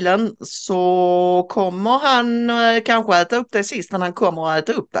krokodilen så kommer han kanske äta upp det sist, men han kommer att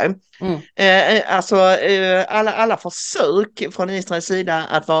äta upp det. Alla försök från Israels sida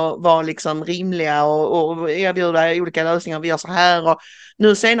att vara liksom rimliga och erbjuda olika lösningar, vi gör så här, och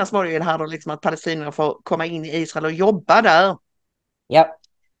nu senast var det ju det här då, liksom att palestinierna får komma in i Israel och jobba där. Ja.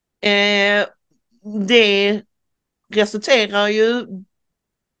 Det resulterar ju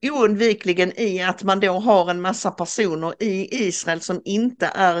oundvikligen i att man då har en massa personer i Israel som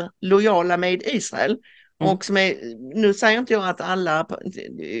inte är lojala med Israel. Och som är, nu säger inte jag att alla,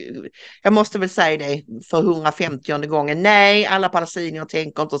 jag måste väl säga det för 150:e gången, nej, alla palestinier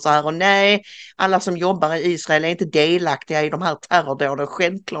tänker inte så här, och nej, alla som jobbar i Israel är inte delaktiga i de här terrordåden,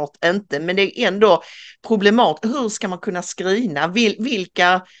 självklart inte, men det är ändå problematiskt. Hur ska man kunna screena?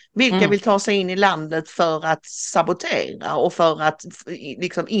 Vilka vill ta sig in i landet för att sabotera och för att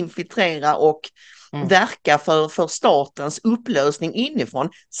liksom infiltrera och verka för statens upplösning inifrån?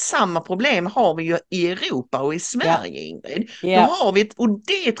 Samma problem har vi ju i Europa och i Sverige, Ingrid. Då har vi, och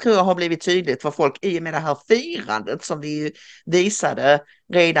det tror jag har blivit tydligt för folk i och med det här firandet som vi visade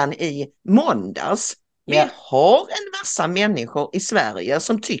redan i måndags. Vi har en massa människor i Sverige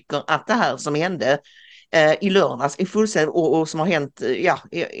som tycker att det här som hände i lördags är fullständigt, och som har hänt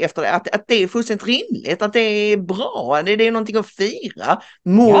efter det, att det är fullständigt rimligt, att det är bra, det är någonting att fira.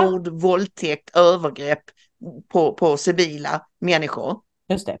 Mord, våldtäkt, övergrepp på civila människor.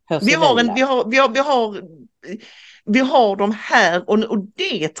 Just det, vi har de här, och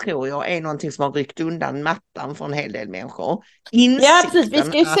det tror jag är någonting som har ryckt undan mattan för en hel del människor. Ja, precis, vi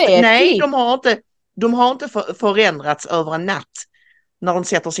ska ju se de har inte förändrats över en natt när de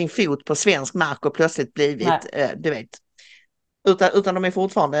sätter sin fot på svensk mark och plötsligt blivit, du vet, utan de är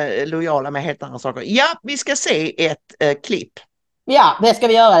fortfarande lojala med helt andra saker. Ja, vi ska se ett klipp. Ja, det ska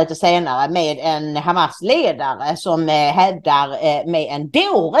vi göra lite senare med en Hamas-ledare som hävdar med en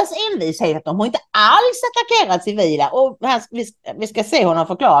dåres envishet att de har inte alls attackerat civila, och vi ska se honom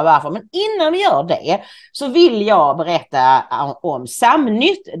förklara varför. Men innan vi gör det så vill jag berätta om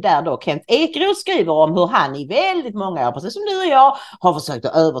Samnytt, där då Kent Ekeroth skriver om hur han i väldigt många år, precis som du och jag, har försökt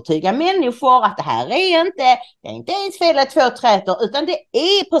att övertyga människor att det här är inte ens fel att två trätor, utan det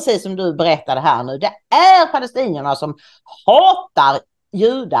är precis som du berättade här nu. Det är palestinierna som hatar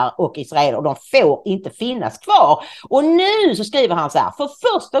judar och israeler, och de får inte finnas kvar. Och nu så skriver han så här: för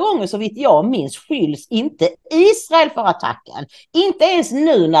första gången så vitt jag minns skylls inte Israel för attacken. Inte ens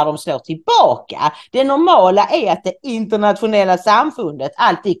nu när de slår tillbaka. Det normala är att det internationella samfundet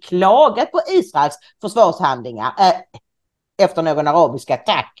alltid klagat på Israels försvarshandlingar efter någon arabisk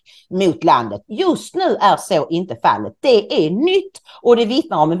attack mot landet. Just nu är så inte fallet. Det är nytt, och det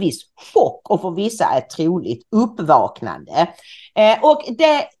vittnar om en viss chock, och för vissa ett troligt uppvaknande. Och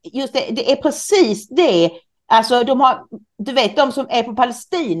det är precis det. Alltså du vet, de som är på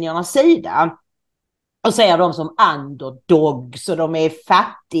palestiniernas sida och ser dem som underdogs, och de är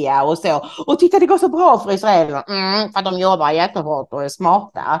fattiga och så. Och titta, det går så bra för israelerna. För att de jobbar jättehårt och är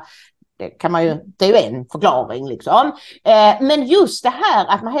smarta. Det är ju en förklaring liksom. Men just det här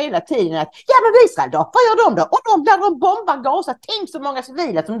att man hela tiden att, ja men Israel då, vad gör de då? Och när de bombar Gaza, tänk så många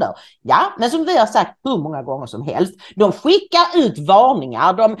civila som dör. Ja, men som vi har sagt hur många gånger som helst, de skickar ut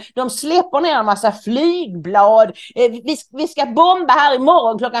varningar, de släpper ner en massa flygblad, vi ska bomba här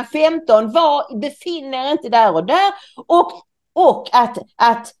imorgon klockan 15, befinner inte där och där, och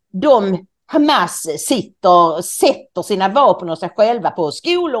att de Hamas sätter sina vapen och sig själva på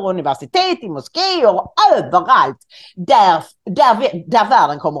skolor, universitet, i moskéer och överallt där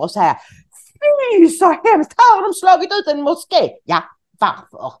världen kommer att säga, fy så hemskt, här har de slagit ut en moské. Ja,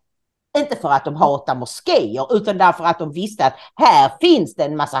 varför? Inte för att de hatar moskéer, utan därför att de visste att här finns det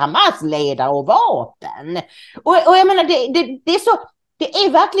en massa Hamas-ledare och vapen. Och jag menar, det är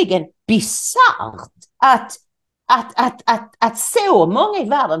verkligen bizarrt att så många i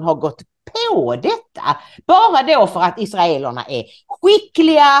världen har gått på detta. Bara då för att israelerna är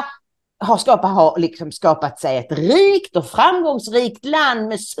skickliga, har liksom skapat sig ett rikt och framgångsrikt land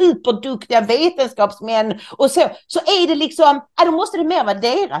med superduktiga vetenskapsmän, och så är det liksom, då måste det mer vara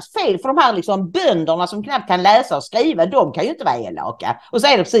deras fel, för de här liksom bönderna som knappt kan läsa och skriva, de kan ju inte vara elaka. Och så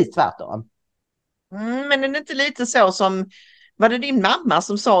är det precis tvärtom. Men är det inte lite så som, var det din mamma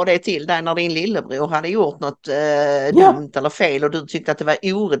som sa det till dig när din lillebror hade gjort något dumt eller fel och du tyckte att det var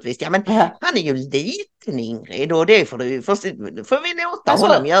orättvist? Ja, men han är ju liten, Ingrid, och det får vi låta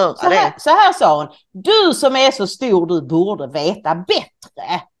honom göra det. Så här sa hon: du som är så stor, du borde veta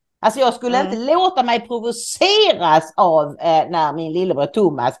bättre. Alltså jag skulle inte låta mig provoceras av när min lillebror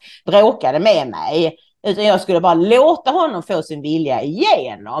Thomas bråkade med mig. Utan jag skulle bara låta honom få sin vilja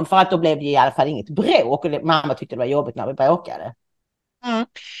igenom. För att då blev det i alla fall inget bråk. Och mamma tyckte det var jobbigt när vi bråkade.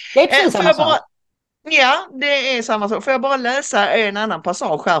 Det är precis samma sak. Ja, det är samma sak. Får jag bara läsa en annan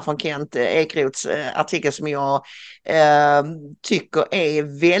passage här från Kent Ekeroths artikel som jag tycker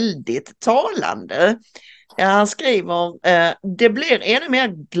är väldigt talande. Han skriver, det blir ännu mer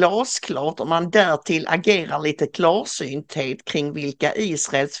glasklart om man därtill agerar lite klarsynthet kring vilka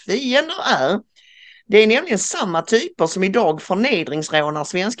Israels fiender är. Det är nämligen samma typer som idag förnedringsrånar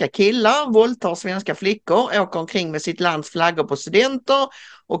svenska killar, våldtar svenska flickor, åker omkring med sitt lands flaggor på studenter,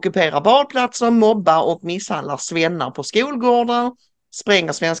 ockuperar badplatser, mobbar och misshandlar svennar på skolgårdar,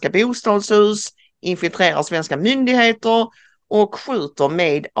 spränger svenska bostadshus, infiltrerar svenska myndigheter och skjuter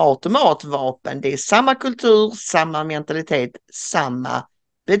med automatvapen. Det är samma kultur, samma mentalitet, samma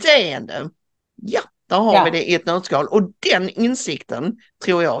beteende. Ja. Där har vi det i ett nötskal, och den insikten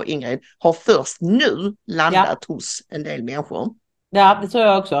tror jag, Ingrid, har först nu landat hos en del människor. Ja, det tror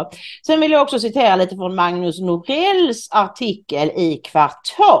jag också. Sen vill jag också citera lite från Magnus Norells artikel i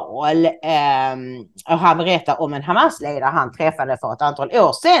Kvartal. Och han berättar om en Hamas-ledare han träffade för ett antal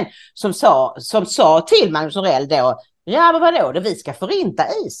år sedan som sa till Magnus Norell då, ja men vadå, vi ska förinta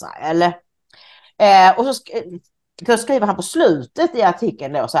Israel. Och så så skriver han på slutet i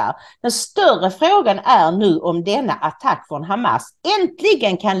artikeln då så här: den större frågan är nu om denna attack från Hamas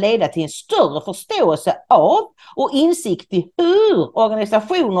äntligen kan leda till en större förståelse av och insikt i hur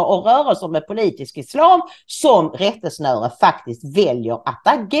organisationer och rörelser med politisk islam som rättesnöre faktiskt väljer att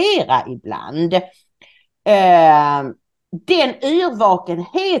agera ibland. Den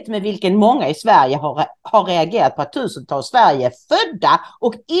yrvakenhet med vilken många i Sverige har reagerat på att tusentals Sverige födda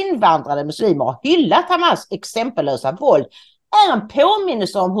och invandrade muslimer har hyllat Hamas exempellösa våld är en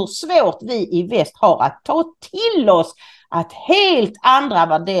påminnelse om hur svårt vi i väst har att ta till oss att helt andra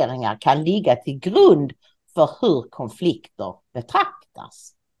värderingar kan ligga till grund för hur konflikter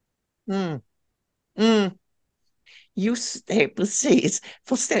betraktas. Just det, precis.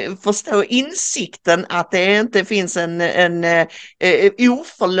 Förstå insikten att det inte finns en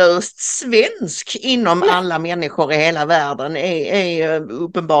oförlöst svensk inom alla människor i hela världen är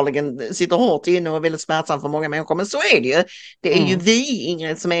uppenbarligen sitter hårt inne och är väldigt smärtsamt för många människor. Men så är det ju. Det är ju vi,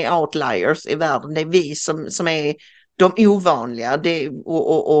 Ingrid, som är outliers i världen. Det är vi som är de ovanliga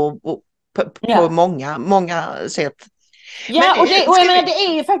på många sätt. Ja, och jag menar, det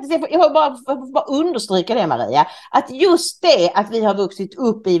är ju faktiskt, jag får bara understryka det, Maria, att just det att vi har vuxit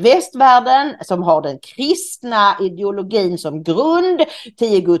upp i västvärlden som har den kristna ideologin som grund,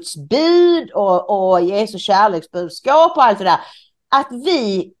 10 Guds bud och Jesu kärleksbudskap och allt det där, att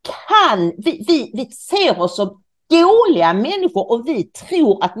vi ser oss som dåliga människor och vi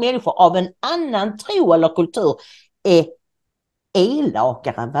tror att människor av en annan tro eller kultur är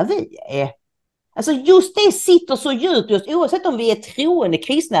elakare än vad vi är. Alltså just det sitter så djupt, just oavsett om vi är troende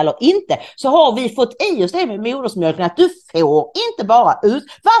kristna eller inte, så har vi fått i oss det med modersmjölken att du får inte bara ut.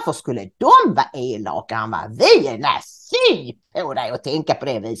 Varför skulle de vara elakare än vad vi är? Nej, fy på dig att tänka på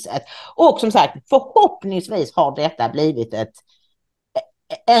det viset. Och som sagt, förhoppningsvis har detta blivit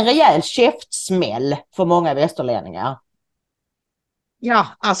en rejäl käftsmäll för många västerlänningar. Ja,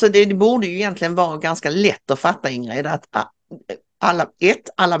 alltså det borde ju egentligen vara ganska lätt att fatta, Ingrid, att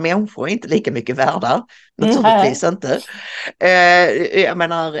alla människor är inte lika mycket värda, naturligtvis inte. Jag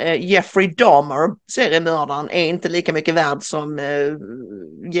menar, Jeffrey Dahmer, seriemördaren, är inte lika mycket värd som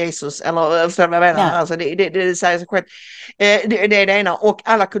Jesus, eller så jag menar, alltså det säger sig själv. Det är det ena, och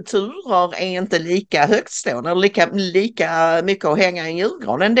alla kulturer är inte lika högtstående, eller lika mycket att hänga i en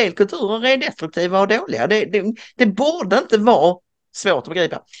julgran. En del kulturer är destruktiva och dåliga. Det borde inte vara svårt att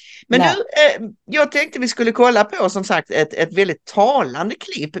begripa. Men nu, jag tänkte vi skulle kolla på, som sagt, ett väldigt talande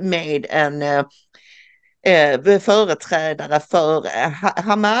klipp med en företrädare för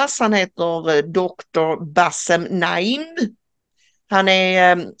Hamas. Han heter Dr. Bassem Naim. Han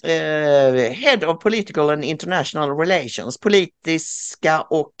är Head of Political and International Relations, politiska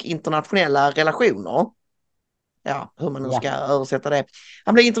och internationella relationer. Ja, hur man nu ska översätta det.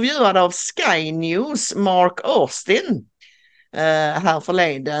 Han blev intervjuad av Sky News, Mark Austin, här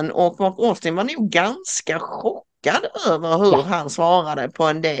förleden, och Mark Austin var nog ganska chockad över hur han svarade på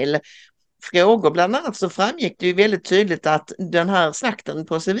en del frågor. Bland annat så framgick det ju väldigt tydligt att den här slakten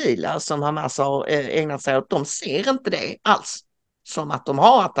på civila som Hamas har ägnat sig åt, de ser inte det alls som att de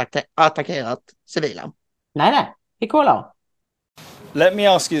har attackerat civila. Nej, vi kollar. Let me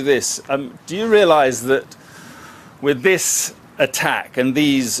ask you this. Do you realize that with this attack and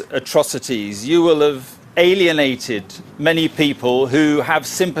these atrocities you will have alienated many people who have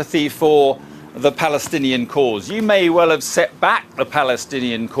sympathy for the Palestinian cause? You may well have set back the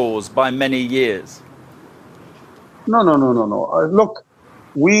Palestinian cause by many years. No. Look,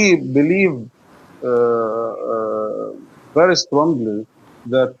 we believe very strongly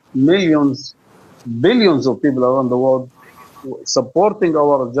that billions of people around the world supporting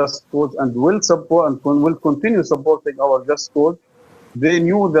our just cause and will support and will continue supporting our just cause. They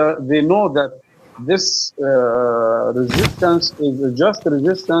know that this resistance is a just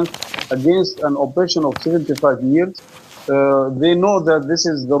resistance against an oppression of 75 years. They know that this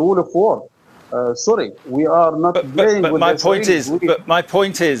is the rule of war. Sorry, we are not playing with my point is,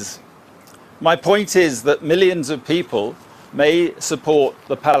 my point is that millions of people may support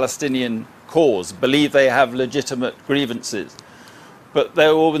the Palestinian cause, believe they have legitimate grievances, but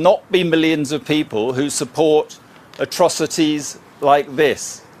there will not be millions of people who support atrocities like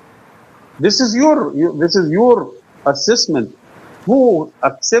this. This is your assessment. Who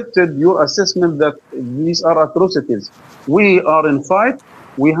accepted your assessment that these are atrocities? We are in fight.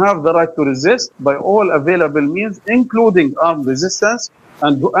 We have the right to resist by all available means, including armed resistance.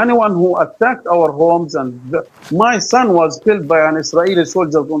 And anyone who attacked our homes, my son was killed by an Israeli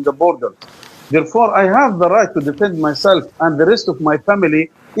soldier on the border. Therefore, I have the right to defend myself and the rest of my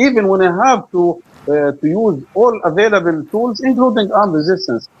family, even when I have to use all available tools, including armed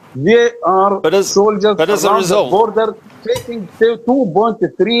resistance. They are soldiers but as a around the result, border taking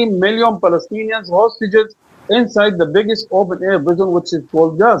 2.3 million Palestinians hostages inside the biggest open-air prison, which is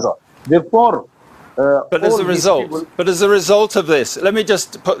called Gaza. Therefore, but as a result of this, let me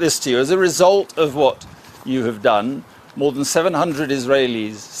just put this to you. As a result of what you have done, more than 700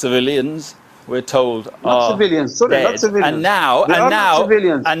 Israelis, civilians, we're told, are civilians. Sorry, dead. not civilians. And now, they are not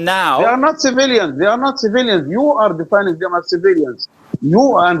civilians. They are not civilians. They are not civilians. You are defining them as civilians.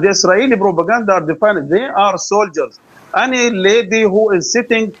 You and the Israeli propaganda are defining. They are soldiers. Any lady who is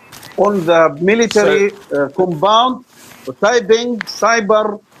sitting on the military compound, typing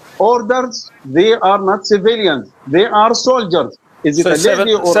cyber orders, they are not civilians. They are soldiers. Is it a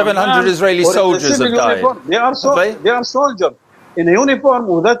lady or 700 Israeli soldiers have died? Uniform? They are soldiers. In a uniform,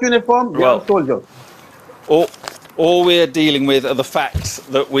 without uniform, they are soldiers. All we're dealing with are the facts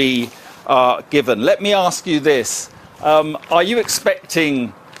that we are given. Let me ask you this. Are you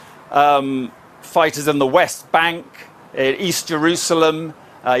expecting fighters in the West Bank, in East Jerusalem,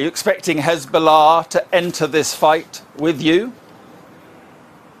 are you expecting Hezbollah to enter this fight with you?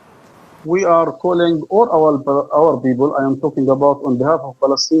 We are calling all our people. I am talking about on behalf of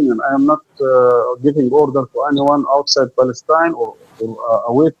Palestinians. I am not giving order to anyone outside Palestine or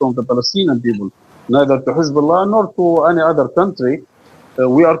away from the Palestinian people, neither to Hezbollah nor to any other country.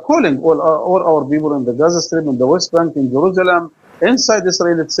 We are calling all our people in the Gaza Strip, in the West Bank, in Jerusalem, inside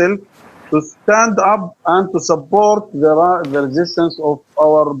Israel itself, to stand up and to support the resistance of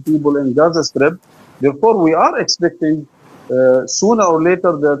our people in Gaza Strip. Therefore, we are expecting sooner or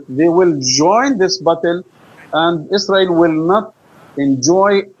later that they will join this battle, and Israel will not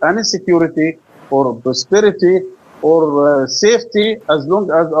enjoy any security or prosperity or safety as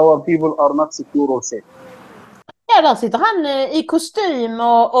long as our people are not secure or safe. Ja, där sitter han i kostym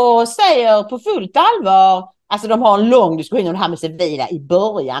och säger på fullt allvar, alltså de har en lång diskussion om det här med civila i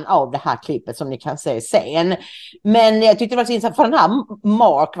början av det här klippet som ni kan se sen. Men jag tyckte det var så intressant för den här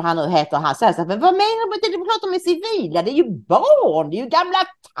Mark, vad han nu heter, han säger så här, men vad menar du med det? Du pratar om civila, det är ju barn, det är ju gamla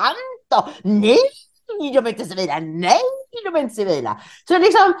tanter. Nej, de är inte civila, nej, de är inte civila. Så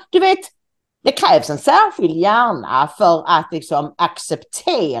liksom, du vet, det krävs en särskild hjärna för att liksom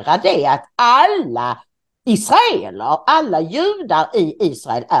acceptera det att alla israeler, alla judar i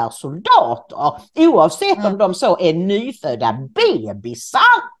Israel är soldater. Oavsett om de så är nyfödda bebisar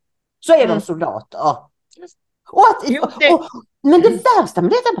så är de soldater. Men det värsta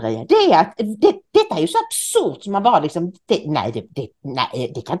med detta, Maria, det är att detta är ju så absurt som man bara liksom, det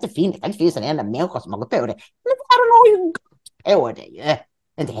kan inte finnas en enda människa som har gått på det. Men världen har ju gått på det ju.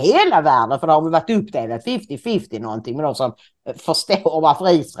 Inte hela världen, för det har väl varit uppdelat 50-50 någonting med de som förstår varför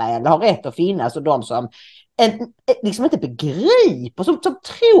Israel har rätt att finnas och de som liksom inte begriper, som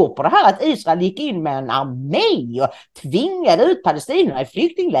tror på det här att Israel gick in med en armé och tvingade ut palestinierna i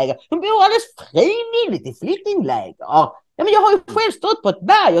flyktingläger. De bor alldeles frivilligt i flyktingläger. Ja, men jag har ju själv stått på ett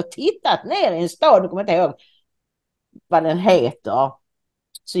berg och tittat ner i en stad, jag kommer inte ihåg vad den heter.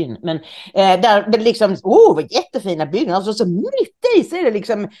 Synd, men där det liksom, vad jättefina byggnader, så mitt i så är det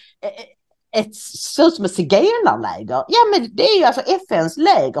liksom ett så som ett zigenarläger. Ja, men det är ju alltså FNs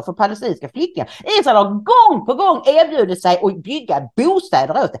läger för palestinska flyktingar. Israel har gång på gång erbjudit sig att bygga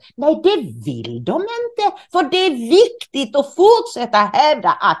bostäder åt det. Nej, det vill de inte, för det är viktigt att fortsätta hävda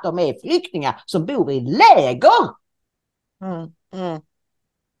att de är flyktingar som bor i läger.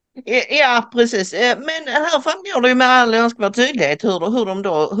 Ja, precis. Men här framgår det ju med all önskvärd tydlighet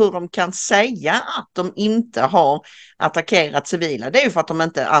hur de kan säga att de inte har attackerat civila. Det är ju för att de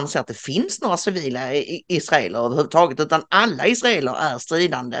inte anser att det finns några civila israeler överhuvudtaget, utan alla israeler är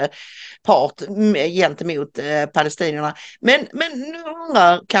stridande part gentemot palestinierna. Men nu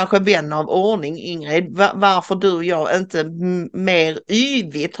undrar kanske vän av ordning, Ingrid, varför du och jag inte mer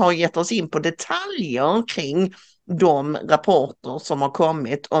yvigt har gett oss in på detaljer kring de rapporter som har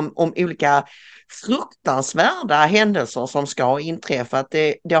kommit om olika fruktansvärda händelser som ska ha inträffat.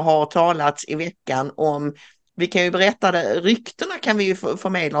 Det har talats i veckan om, vi kan ju berätta det, ryktena kan vi ju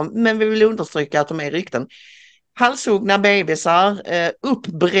förmedla om, men vi vill understryka att de är rykten. Halshuggna bebisar,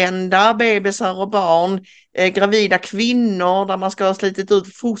 uppbrända bebisar och barn, gravida kvinnor där man ska ha slitit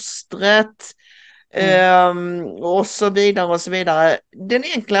ut fostret, och så vidare och så vidare. Den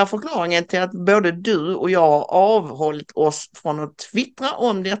enkla förklaringen till att både du och jag har avhållit oss från att twittra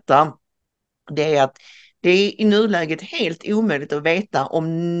om detta, det är att det är i nuläget helt omöjligt att veta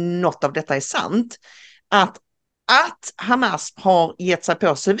om något av detta är sant. Att Hamas har gett sig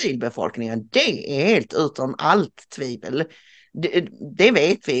på civilbefolkningen, det är helt utom allt tvivel. Det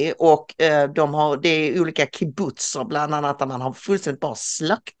vet vi, och det är olika kibbutzer bland annat där man har fullständigt bara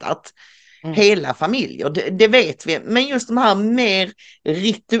slaktat hela familjer, det vet vi. Men just de här mer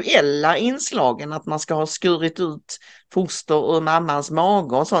rituella inslagen, att man ska ha skurit ut foster ur mammans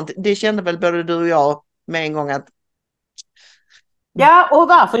mage och sånt, det kände väl både du och jag med en gång att... Ja, och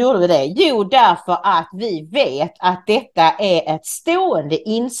varför gjorde vi det? Jo, därför att vi vet att detta är ett stående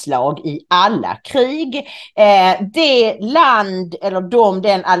inslag i alla krig. Det land eller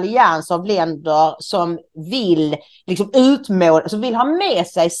den allians av länder som vill liksom utmåla, som vill ha med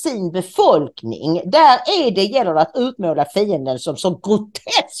sig sin befolkning, där gäller det att utmåla fienden som så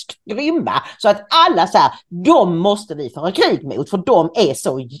groteskt grymma så att alla så här, de måste vi föra krig mot för de är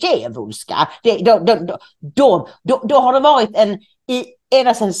så djävulska. Då har det varit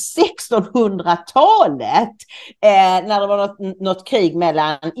ända sedan 1600-talet när det var något krig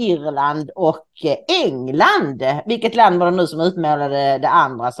mellan Irland och England. Vilket land var det nu som utmålade det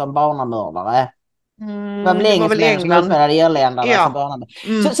andra som barnamördare? Det var väl engelsmän som utmålade irländarna som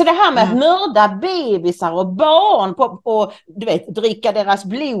barnamördare. Så det här med att mörda bebisar och barn och du vet, dricka deras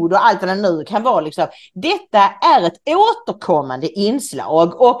blod och allt vad det nu kan vara liksom. Detta är ett återkommande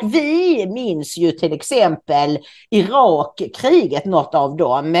inslag och vi minns ju till exempel Irakkriget, något av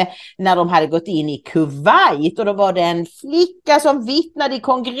dem, när de hade gått in i Kuwait och då var det en flicka som vittnade i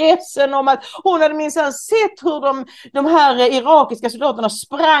kongressen om att hon hade minsann sett hur de här irakiska soldaterna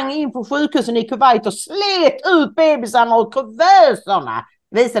sprang in på sjukhusen i Kuwait och slet ut bebisarna och kuvöserna.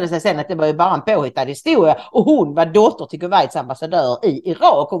 Visade sig sen att det var ju bara en påhittad historia och hon var dotter till Kuwaits ambassadör i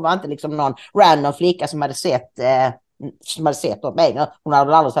Irak. Hon var inte liksom någon random flicka som hade sett dem med. Hon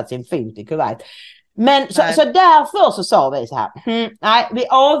hade aldrig satt sin fot i Kuwait. Men så därför så sa vi så här, nej, vi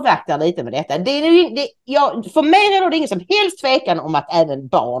avvaktar lite med detta. För mig är det ingen som helst tvekan om att även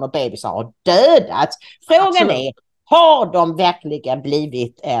barn och bebisar har dödats. Frågan är, har de verkligen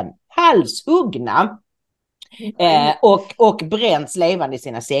blivit halshuggna och bränns levande i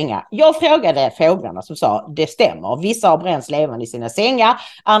sina sängar? Jag frågade fåglarna som sa, det stämmer. Vissa har bränts levande i sina sängar,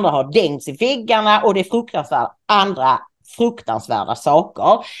 andra har dängts i väggarna och det är fruktansvärda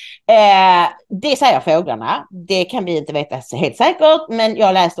saker. Det säger fåglarna. Det kan vi inte veta helt säkert, men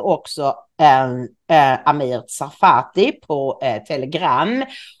jag läste också Amir Tsarfati på Telegram.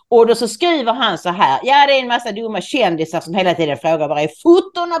 Och då så skriver han så här, ja det är en massa dumma kändisar som hela tiden frågar vad är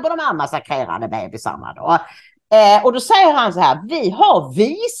fotona på de här massakrerade bebisarna då. Och då säger han så här, vi har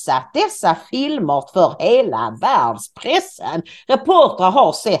visat dessa filmer för hela världspressen. Reportrar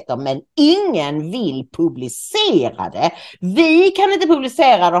har sett dem men ingen vill publicera det. Vi kan inte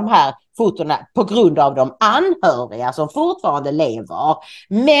publicera de här fotona på grund av de anhöriga som fortfarande lever.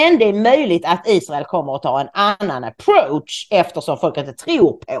 Men det är möjligt att Israel kommer att ta en annan approach eftersom folk inte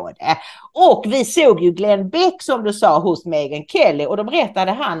tror på det. Och vi såg ju Glenn Beck som du sa hos Megyn Kelly och då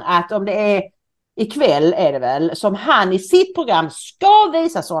berättade han att om det är ikväll är det väl som han i sitt program ska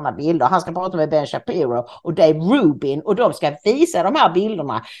visa sådana bilder. Han ska prata med Ben Shapiro och Dave Rubin och de ska visa de här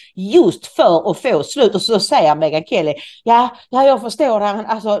bilderna just för att få slut. Och så säger Megyn Kelly, ja jag förstår det, men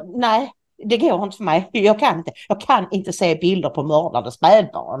alltså nej, det går inte för mig. Jag kan inte se bilder på mördade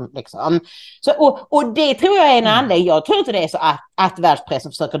spädbarn liksom. Så, och det tror jag är en anledning. Jag tror inte det är så att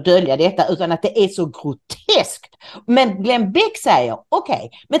världspressen försöker dölja detta utan att det är så groteskt. Men Glenn Beck säger,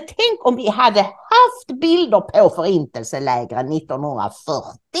 okej, men tänk om vi hade haft bilder på förintelselägren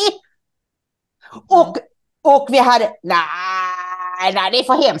 1940 och vi hade, nej det är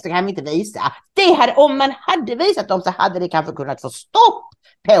för hemskt, det kan vi inte visa. Om man hade visat dem så hade det kanske kunnat få stopp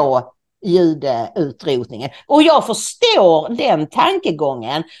på judeutrotningen. Och jag förstår den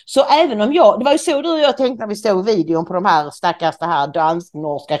tankegången. Så även om det var ju så du och jag tänkte när vi såg videon på de här stackars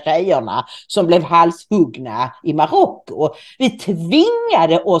dansk-norska tjejerna som blev halshuggna i Marocko. Vi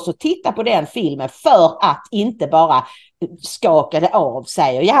tvingade oss att titta på den filmen för att inte bara skaka det av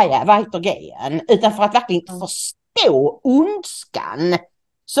sig och weitergehen, utan för att verkligen förstå ondskan.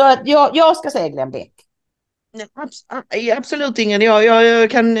 Så att jag ska säga Glenn Beck. Absolut ingen.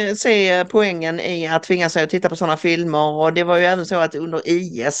 Jag kan se poängen i att tvinga sig att titta på sådana filmer och det var ju även så att under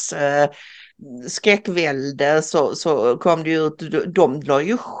IS skräckvälde så kom det ju ut, de la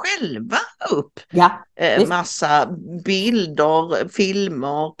ju själva upp massa bilder,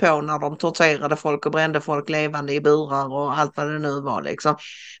 filmer på när de torterade folk och brände folk levande i burar och allt vad det nu var liksom.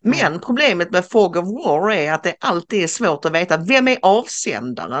 Men problemet med Fog of War är att det alltid är svårt att veta vem är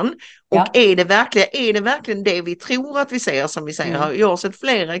avsändaren och är det verkligen det vi tror att vi ser som vi säger. Jag har sett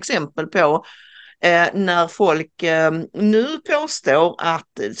flera exempel på när folk nu påstår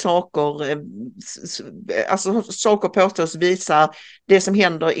att saker påstås visa det som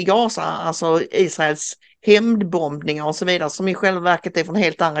händer i Gaza, alltså Israels hämndbombningar och så vidare, som i själva verket är från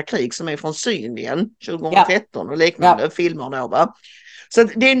helt andra krig, som är från Syrien 2013 och liknande filmer då, va? Så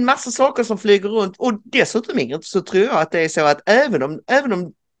det är en massa saker som flyger runt, och dessutom Ingrid, så tror jag att det är så att även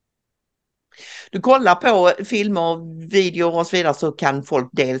om du kollar på filmer, videor och så vidare, så kan folk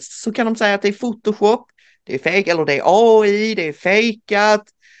så kan de säga att det är Photoshop, det är fake, eller det är AI, det är fejkat,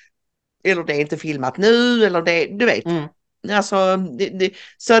 eller det är inte filmat nu, eller det, du vet. Alltså,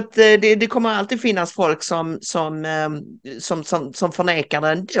 så att det kommer alltid finnas folk som förnekar det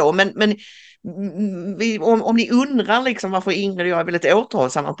ändå. Men om ni undrar liksom varför Ingrid och jag är väldigt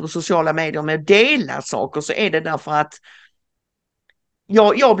återhållsamma på sociala medier med att dela saker, så är det därför att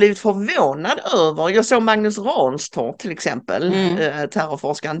jag har blivit förvånad över, jag såg Magnus Ranstorp till exempel,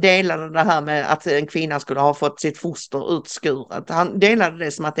 terrorforskaren, delade det här med att en kvinna skulle ha fått sitt foster utskuret. Han delade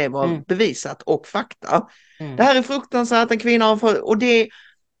det som att det var bevisat och fakta. Det här är fruktansvärt, en kvinna har fått, och det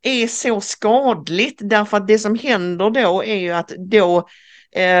är så skadligt, därför att det som händer då är ju att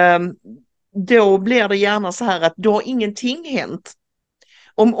då blir det gärna så här att då har ingenting hänt.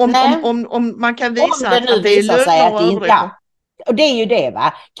 Om man kan visa att det är lögner och överdrifter. Och det är ju det,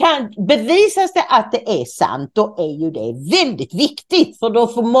 va? Bevisas det att det är sant, då är ju det väldigt viktigt. För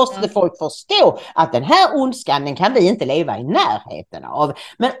då måste folk förstå att den här ondskan, den kan vi inte leva i närheten av.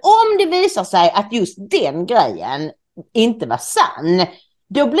 Men om det visar sig att just den grejen inte var sann,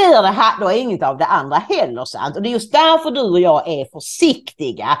 då blir det här, då är inget av det andra heller sant. Och det är just därför du och jag är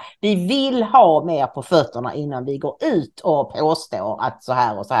försiktiga. Vi vill ha mer på fötterna innan vi går ut och påstår att så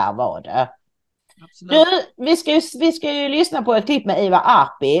här och så här var det. Du, vi ska ju lyssna på ett klipp med Ivar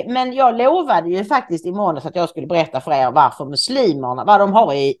Arpi, men jag lovade ju faktiskt i månads att jag skulle berätta för er varför muslimerna, vad de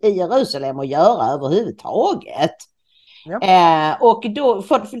har i Jerusalem att göra överhuvudtaget. Och då,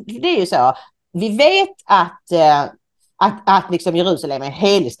 för det är ju så, vi vet att liksom Jerusalem är en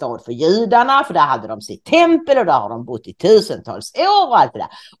helig stad för judarna, för där hade de sitt tempel och där har de bott i tusentals år och allt det där.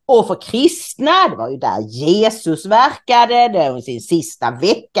 Och för kristna, det var ju där Jesus verkade, det var sin sista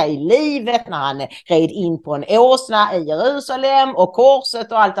vecka i livet när han red in på en åsna i Jerusalem och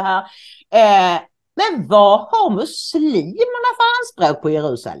korset och allt det här. Men vad har muslimerna för anspråk på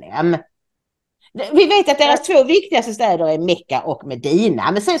Jerusalem? Vi vet att deras två viktigaste städer är Mekka och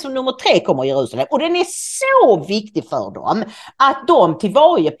Medina. Men sen som nummer 3 kommer Jerusalem. Och den är så viktig för dem att de till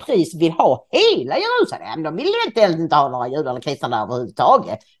varje pris vill ha hela Jerusalem. De vill inte ha några judar eller kristna där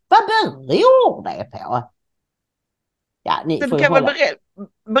överhuvudtaget. Vad beror det på? Ja, ni får kan väl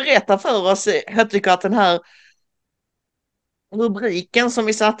berätta för oss. Jag tycker att den här rubriken som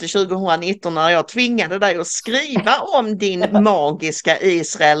vi satte 2019 när jag tvingade dig att skriva om din magiska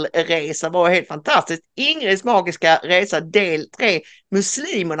Israelresa var helt fantastiskt. Ingrids magiska resa del 3,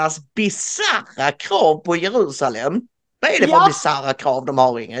 muslimernas bizarra krav på Jerusalem. Vad är det för bizarra krav de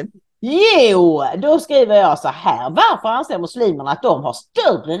har, Ingrid? Jo, då skriver jag så här. Varför anser muslimerna att de har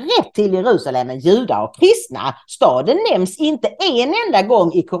större rätt till Jerusalem än judar och kristna? Staden nämns inte en enda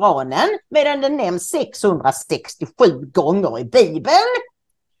gång i Koranen, medan den nämns 667 gånger i Bibeln.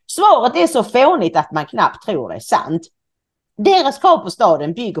 Svaret är så fånigt att man knappt tror det är sant. Deras krav på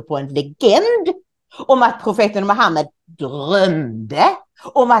staden bygger på en legend om att profeten Muhammed drömde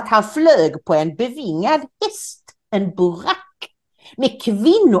om att han flög på en bevingad häst, en burak, med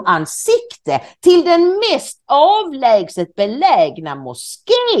kvinnoansikte till den mest avlägset belägna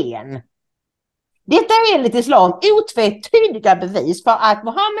moskén. Detta är enligt islam otvetydiga bevis för att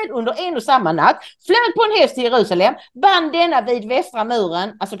Muhammed under en och samma natt flög på en häst till Jerusalem, band denna vid västra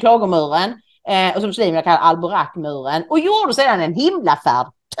muren, alltså klagomuren, och som muslimerna kallar al-Burak-muren, och gjorde sedan en himlafärd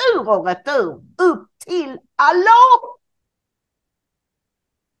tur och retur upp till Allah.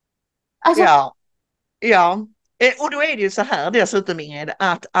 Alltså, ja. Och då är det ju så här dessutom, Ingrid,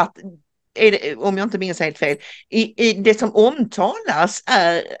 att är det, om jag inte minns helt fel, i det som omtalas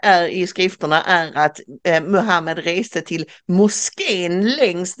är i skrifterna är att Muhammed reste till moskén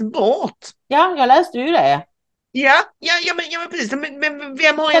längst bort. Ja, jag läste ju det. Ja, men precis. Men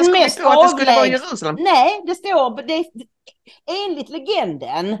vem har ens kommit på att det skulle vara Jerusalem? Nej, det står, enligt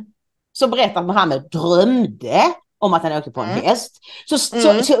legenden så berättar Muhammed drömde om att han åkte på en häst. Så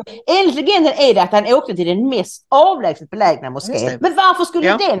enligt legenden är det att han åkte till den mest avlägset belägna moskén. Men varför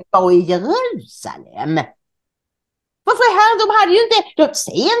skulle den vara i Jerusalem? Varför de hade ju inte...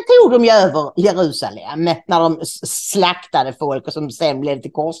 Sen tog de ju över Jerusalem när de slaktade folk och som sen blev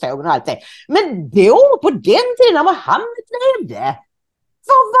till korstågen och allt det. Men då, på den tiden när Muhammed levde,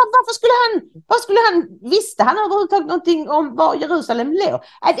 Vad skulle han, visste han överhuvudtaget någonting om var Jerusalem låg?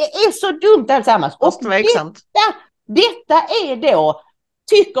 Det är så dumt alltsammans. Och detta är då,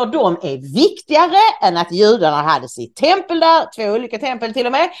 tycker de är viktigare än att judarna hade sitt tempel där, 2 olika tempel till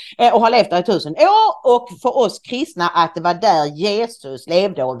och med, och har levt där i 1000 år, och för oss kristna att det var där Jesus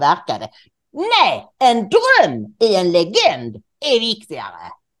levde och verkade. Nej, en dröm i en legend är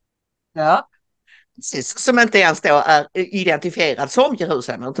viktigare. Ja. Precis, som inte ens då är identifierad som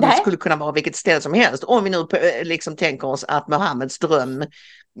Jerusalem, utan det skulle kunna vara vilket ställe som helst. Om vi nu liksom tänker oss att Muhammeds dröm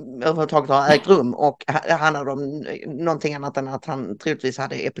överhuvudtaget har ägt rum och handlade om någonting annat än att han troligtvis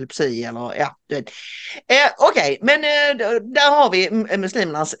hade epilepsi eller ja. Okej, men där har vi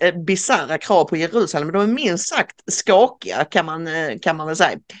muslimernas bizarra krav på Jerusalem. De är minst sagt skakiga kan man väl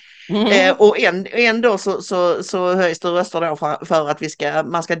säga. Och ändå så höjs det röster då för att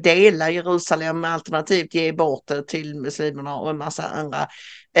man ska dela Jerusalem, alternativt ge bort det till muslimerna och en massa andra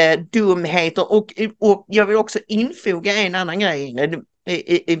dumheter. Och jag vill också infoga en annan grej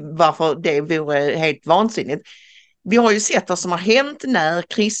varför det vore helt vansinnigt. Vi har ju sett vad som har hänt när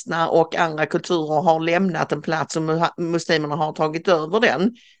kristna och andra kulturer har lämnat en plats och muslimerna har tagit över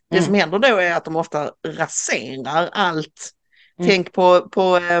den. Det som händer då är att de ofta raserar allt. Tänk på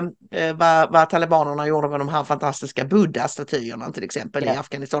vad talibanerna gjorde med de här fantastiska Buddha-statyerna till exempel i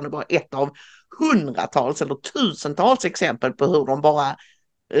Afghanistan. Det var ett av hundratals eller tusentals exempel på hur de bara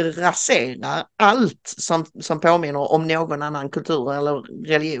raserar allt som påminner om någon annan kultur eller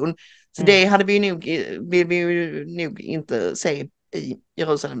religion. Så det hade vi nog inte se i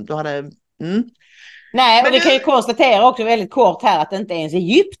Jerusalem. Nej, och vi kan ju konstatera också väldigt kort här att inte ens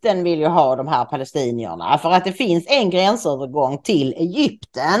Egypten vill ju ha de här palestinierna. För att det finns en gränsövergång till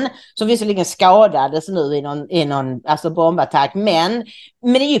Egypten som visserligen skadades nu i någon bombattack. Men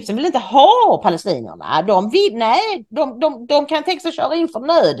Egypten vill inte ha palestinierna. De kan tänka sig att köra in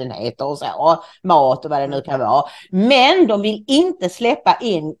förnödenheter och så, mat och vad det nu kan vara. Men de vill inte släppa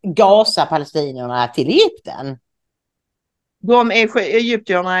in Gaza-palestinierna till Egypten.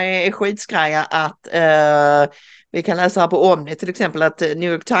 Egyptierna är skitskraja att vi kan läsa här på Omni till exempel att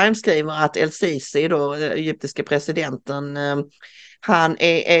New York Times skriver att El-Sisi, då egyptiska presidenten, han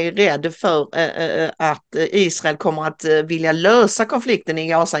är rädd för att Israel kommer att vilja lösa konflikten i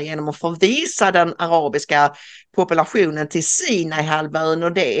Gaza genom att förvisa den arabiska populationen till Sinai-halvön,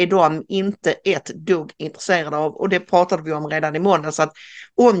 och det är de inte ett dugg intresserade av. Och det pratade vi om redan i måndags, att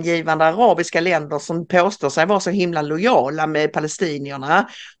omgivande arabiska länder som påstår sig vara så himla lojala med palestinierna,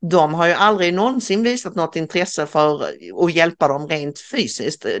 de har ju aldrig någonsin visat något intresse för att hjälpa dem rent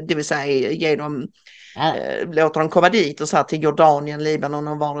fysiskt, det vill säga ge dem låter dem komma dit och så här till Jordanien, Libanon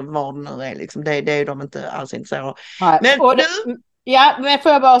och var det nu är liksom. Det är de inte alls intresserade av. Men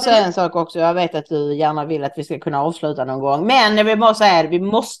får jag bara säga en sak också. Jag vet att du gärna vill att vi ska kunna avsluta någon gång. Men vi måste säga vi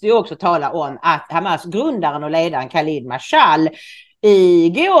måste ju också tala om att Hamas grundaren och ledaren Khalid Mashal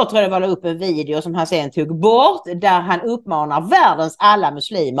igår tror jag det var upp en video som han sen tog bort där han uppmanar världens alla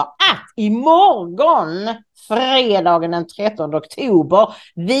muslimer att imorgon, fredagen den 13 oktober,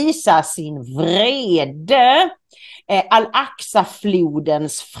 visa sin vrede.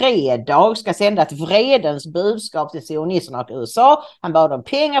 Al-Aqsa-flodens fredag ska sända ett vredens budskap till sionisterna och USA. Han bad om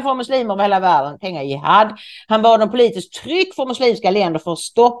pengar för muslimer över hela världen, pengar jihad. Han bad om politiskt tryck för muslimska länder för att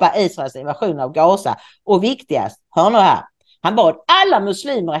stoppa Israels invasion av Gaza. Och viktigast, hör nu här, han bad alla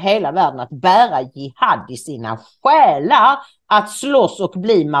muslimer i hela världen att bära jihad i sina själar, att slåss och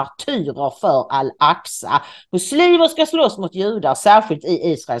bli martyrer för Al-Aqsa. Muslimer ska slåss mot judar, särskilt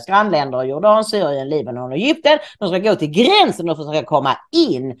i Israels grannländer, Jordan, Syrien, Libanon och Egypten. De ska gå till gränsen och försöka komma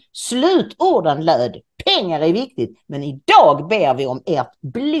in. Slutorden löd: pengar är viktigt, men idag ber vi om ert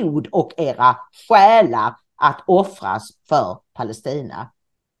blod och era själar att offras för Palestina.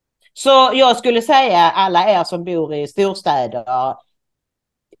 Så jag skulle säga alla er som bor i storstäder,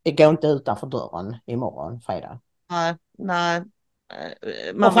 gå inte utanför dörren imorgon fredag. Nej.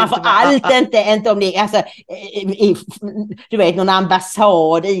 Och framför allt inte om det alltså, du vet någon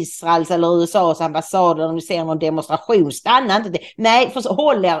ambassad, Israels eller USAs ambassad, eller om vi ser någon demonstration, stanna inte det. Nej,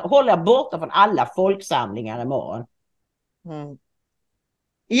 håll er borta från alla folksamlingar imorgon.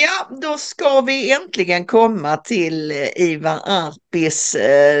 Ja, då ska vi äntligen komma till Ivar Arpis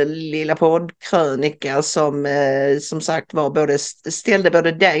lilla poddkrönika som sagt var ställde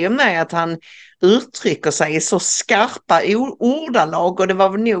både dig och mig att han uttrycker sig i så skarpa ordalag, och det var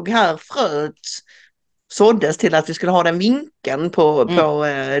väl nog här fröet såddes till att vi skulle ha den vinkeln på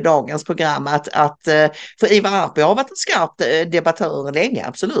dagens program att för Ivar Arpi har varit en skarp debattör länge,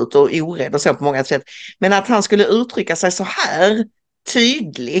 absolut, och orädd och så på många sätt, men att han skulle uttrycka sig så här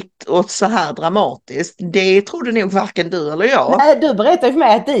tydligt och så här dramatiskt. Det trodde nog varken du eller jag. Nej, du berättade för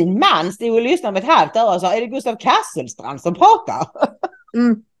mig att din man stod och lyssnade med ett halvt öra och sa, är det Gustav Kasselstrand som pratar?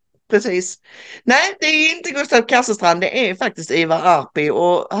 Precis. Nej, det är inte Gustav Kasselstrand, det är faktiskt Ivar Arpi,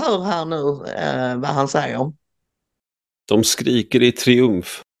 och hör här nu vad han säger. De skriker i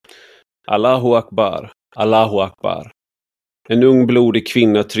triumf. Allahu Akbar, Allahu Akbar. En ung blodig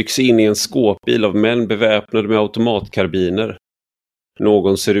kvinna trycks in i en skåpbil av män beväpnade med automatkarbiner.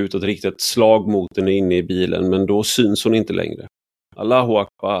 Någon ser ut att rikta ett slag mot henne inne i bilen, men då syns hon inte längre. Allahu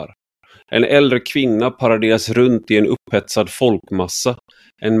Akbar. En äldre kvinna paraderas runt i en upphetsad folkmassa.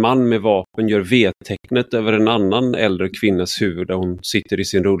 En man med vapen gör V-tecknet över en annan äldre kvinnas huvud där hon sitter i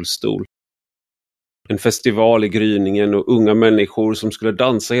sin rullstol. En festival i gryningen och unga människor som skulle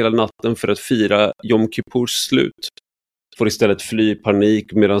dansa hela natten för att fira Yom Kippurs slut får istället fly i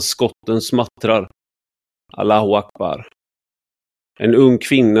panik medan skotten smattrar. Allahu Akbar. En ung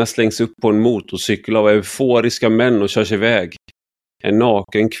kvinna slängs upp på en motorcykel av euforiska män och körs iväg. En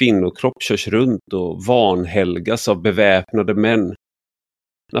naken kvinnokropp körs runt och vanhelgas av beväpnade män.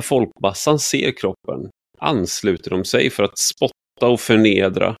 När folkmassan ser kroppen ansluter de sig för att spotta och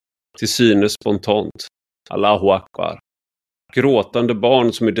förnedra, till synes spontant. Allahu Akbar. Gråtande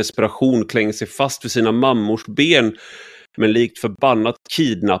barn som i desperation klänger sig fast vid sina mammors ben men likt förbannat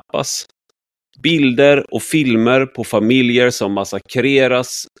kidnappas. Bilder och filmer på familjer som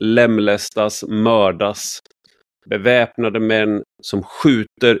massakreras, lemlästas, mördas. Beväpnade män som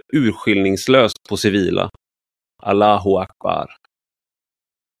skjuter urskillningslöst på civila. Allahu Akbar.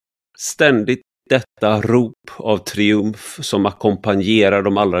 Ständigt detta rop av triumf som ackompanjerar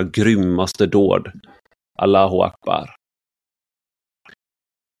de allra grymmaste dåd. Allahu Akbar.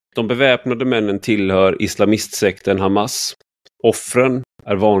 De beväpnade männen tillhör islamistsekten Hamas. Offren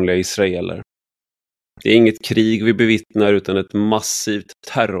är vanliga israeler. Det är inget krig vi bevittnar utan ett massivt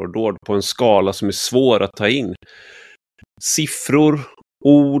terrordåd på en skala som är svår att ta in. Siffror,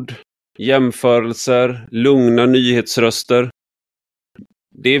 ord, jämförelser, lugna nyhetsröster.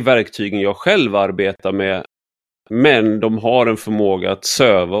 Det är verktygen jag själv arbetar med, men de har en förmåga att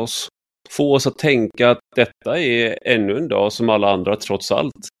söva oss. Få oss att tänka att detta är ännu en dag som alla andra trots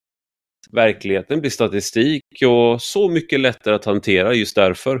allt. Verkligheten blir statistik och så mycket lättare att hantera just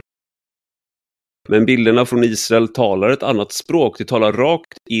därför. Men bilderna från Israel talar ett annat språk. Det talar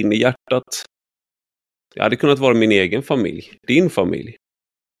rakt in i hjärtat. Det hade kunnat vara min egen familj, din familj.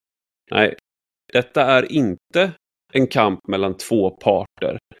 Nej, detta är inte en kamp mellan två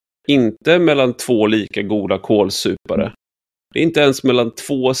parter. Inte mellan två lika goda kålsupare. Det är inte ens mellan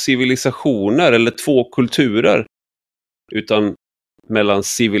två civilisationer eller två kulturer. Utan mellan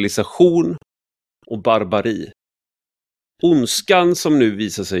civilisation och barbari. Ondskan som nu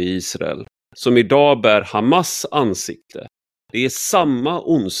visar sig i Israel, som idag bär Hamas ansikte, det är samma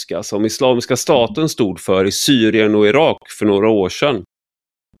ondska som Islamiska staten stod för i Syrien och Irak för några år sedan.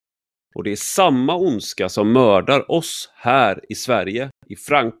 Och det är samma ondska som mördar oss här i Sverige, i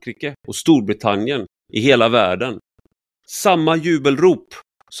Frankrike och Storbritannien, i hela världen. Samma jubelrop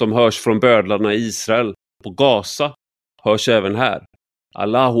som hörs från bödlarna i Israel på Gaza hörs även här.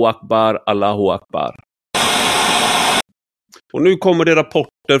 Allahu Akbar, Allahu Akbar. Och nu kommer det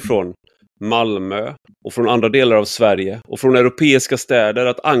rapporter från Malmö och från andra delar av Sverige och från europeiska städer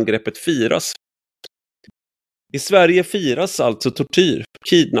att angreppet firas. I Sverige firas alltså tortyr,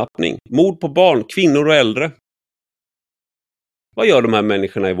 kidnappning, mord på barn, kvinnor och äldre. Vad gör de här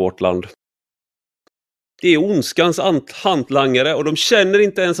människorna i vårt land? Det är ondskans hantlangare och de känner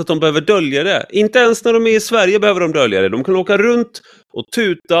inte ens att de behöver dölja det. Inte ens när de är i Sverige behöver de dölja det. De kan åka runt och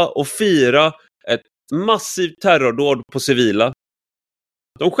tuta och fira ett massivt terrordåd på civila.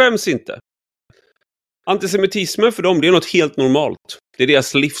 De skäms inte. Antisemitismen för dem, det är något helt normalt. Det är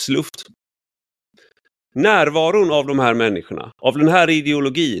deras livsluft. Närvaron av de här människorna, av den här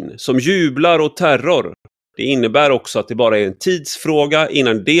ideologin som jublar och terror, det innebär också att det bara är en tidsfråga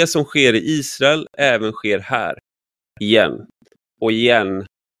innan det som sker i Israel även sker här. Igen. Och igen.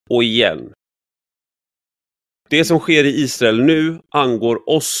 Och igen. Det som sker i Israel nu angår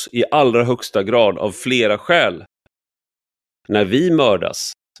oss i allra högsta grad av flera skäl. När vi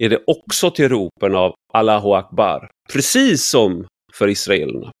mördas är det också till ropen av Allahu Akbar. Precis som för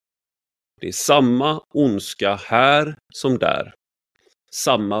israelerna. Det är samma ondska här som där.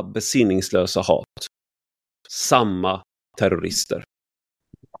 Samma besinningslösa hat. Samma terrorister.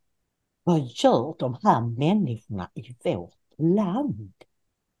 Vad gör de här människorna i vårt land?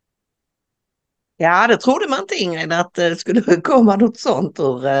 Ja, det trodde man inte, Ingrid, att det skulle komma något sånt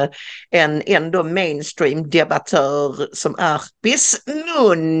ur en ändå mainstream debattör som Arpis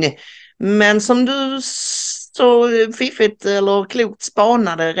mun. Men som du så fiffigt eller klokt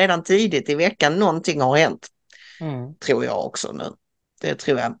spanade redan tidigt i veckan. Någonting har hänt. Tror jag också nu. Det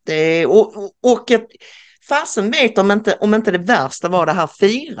tror jag. Och fasen vet om inte det värsta var det här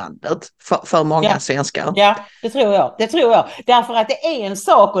firandet för många svenskar. Ja, det tror jag. Därför att det är en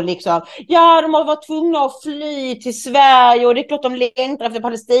sak och liksom, de har varit tvungna att fly till Sverige och det är klart de längtar efter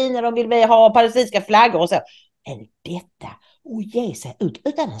Palestina, de vill ha palestinska flaggor och så. Men detta, och ge sig ut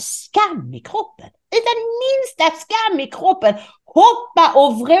utan en skam i kroppen, utan minsta skam i kroppen, hoppa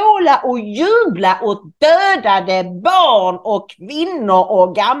och vråla och jubla åt dödade barn och kvinnor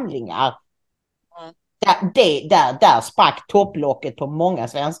och gamlingar. Där sprack topplocket på många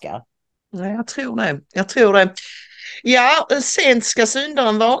svenskar. Nej, jag tror det. Ja, sent ska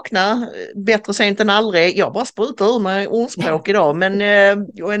syndaren vakna. Bättre sent än aldrig. Jag bara sprutar ur mig ordspråk idag, men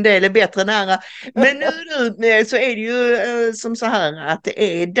och en del är bättre nära. Men nu så är det ju som så här att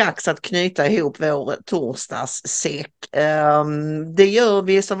det är dags att knyta ihop vår torsdagssäck. Det gör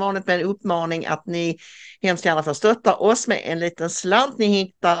vi som vanligt med en uppmaning att ni hemskt gärna får stötta oss med en liten slant. Ni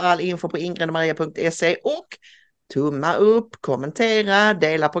hittar all info på ingredomaria.se och tumma upp, kommentera,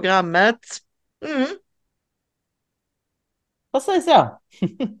 dela programmet. Precis så.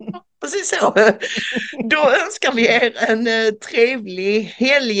 Precis så. Då önskar vi er en trevlig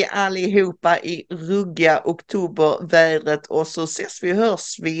helg allihopa i ruggiga oktobervädret och så ses vi och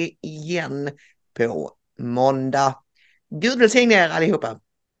hörs vi igen på måndag. Gud välsigne er allihopa.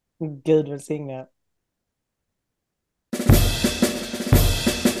 Gud välsigne er.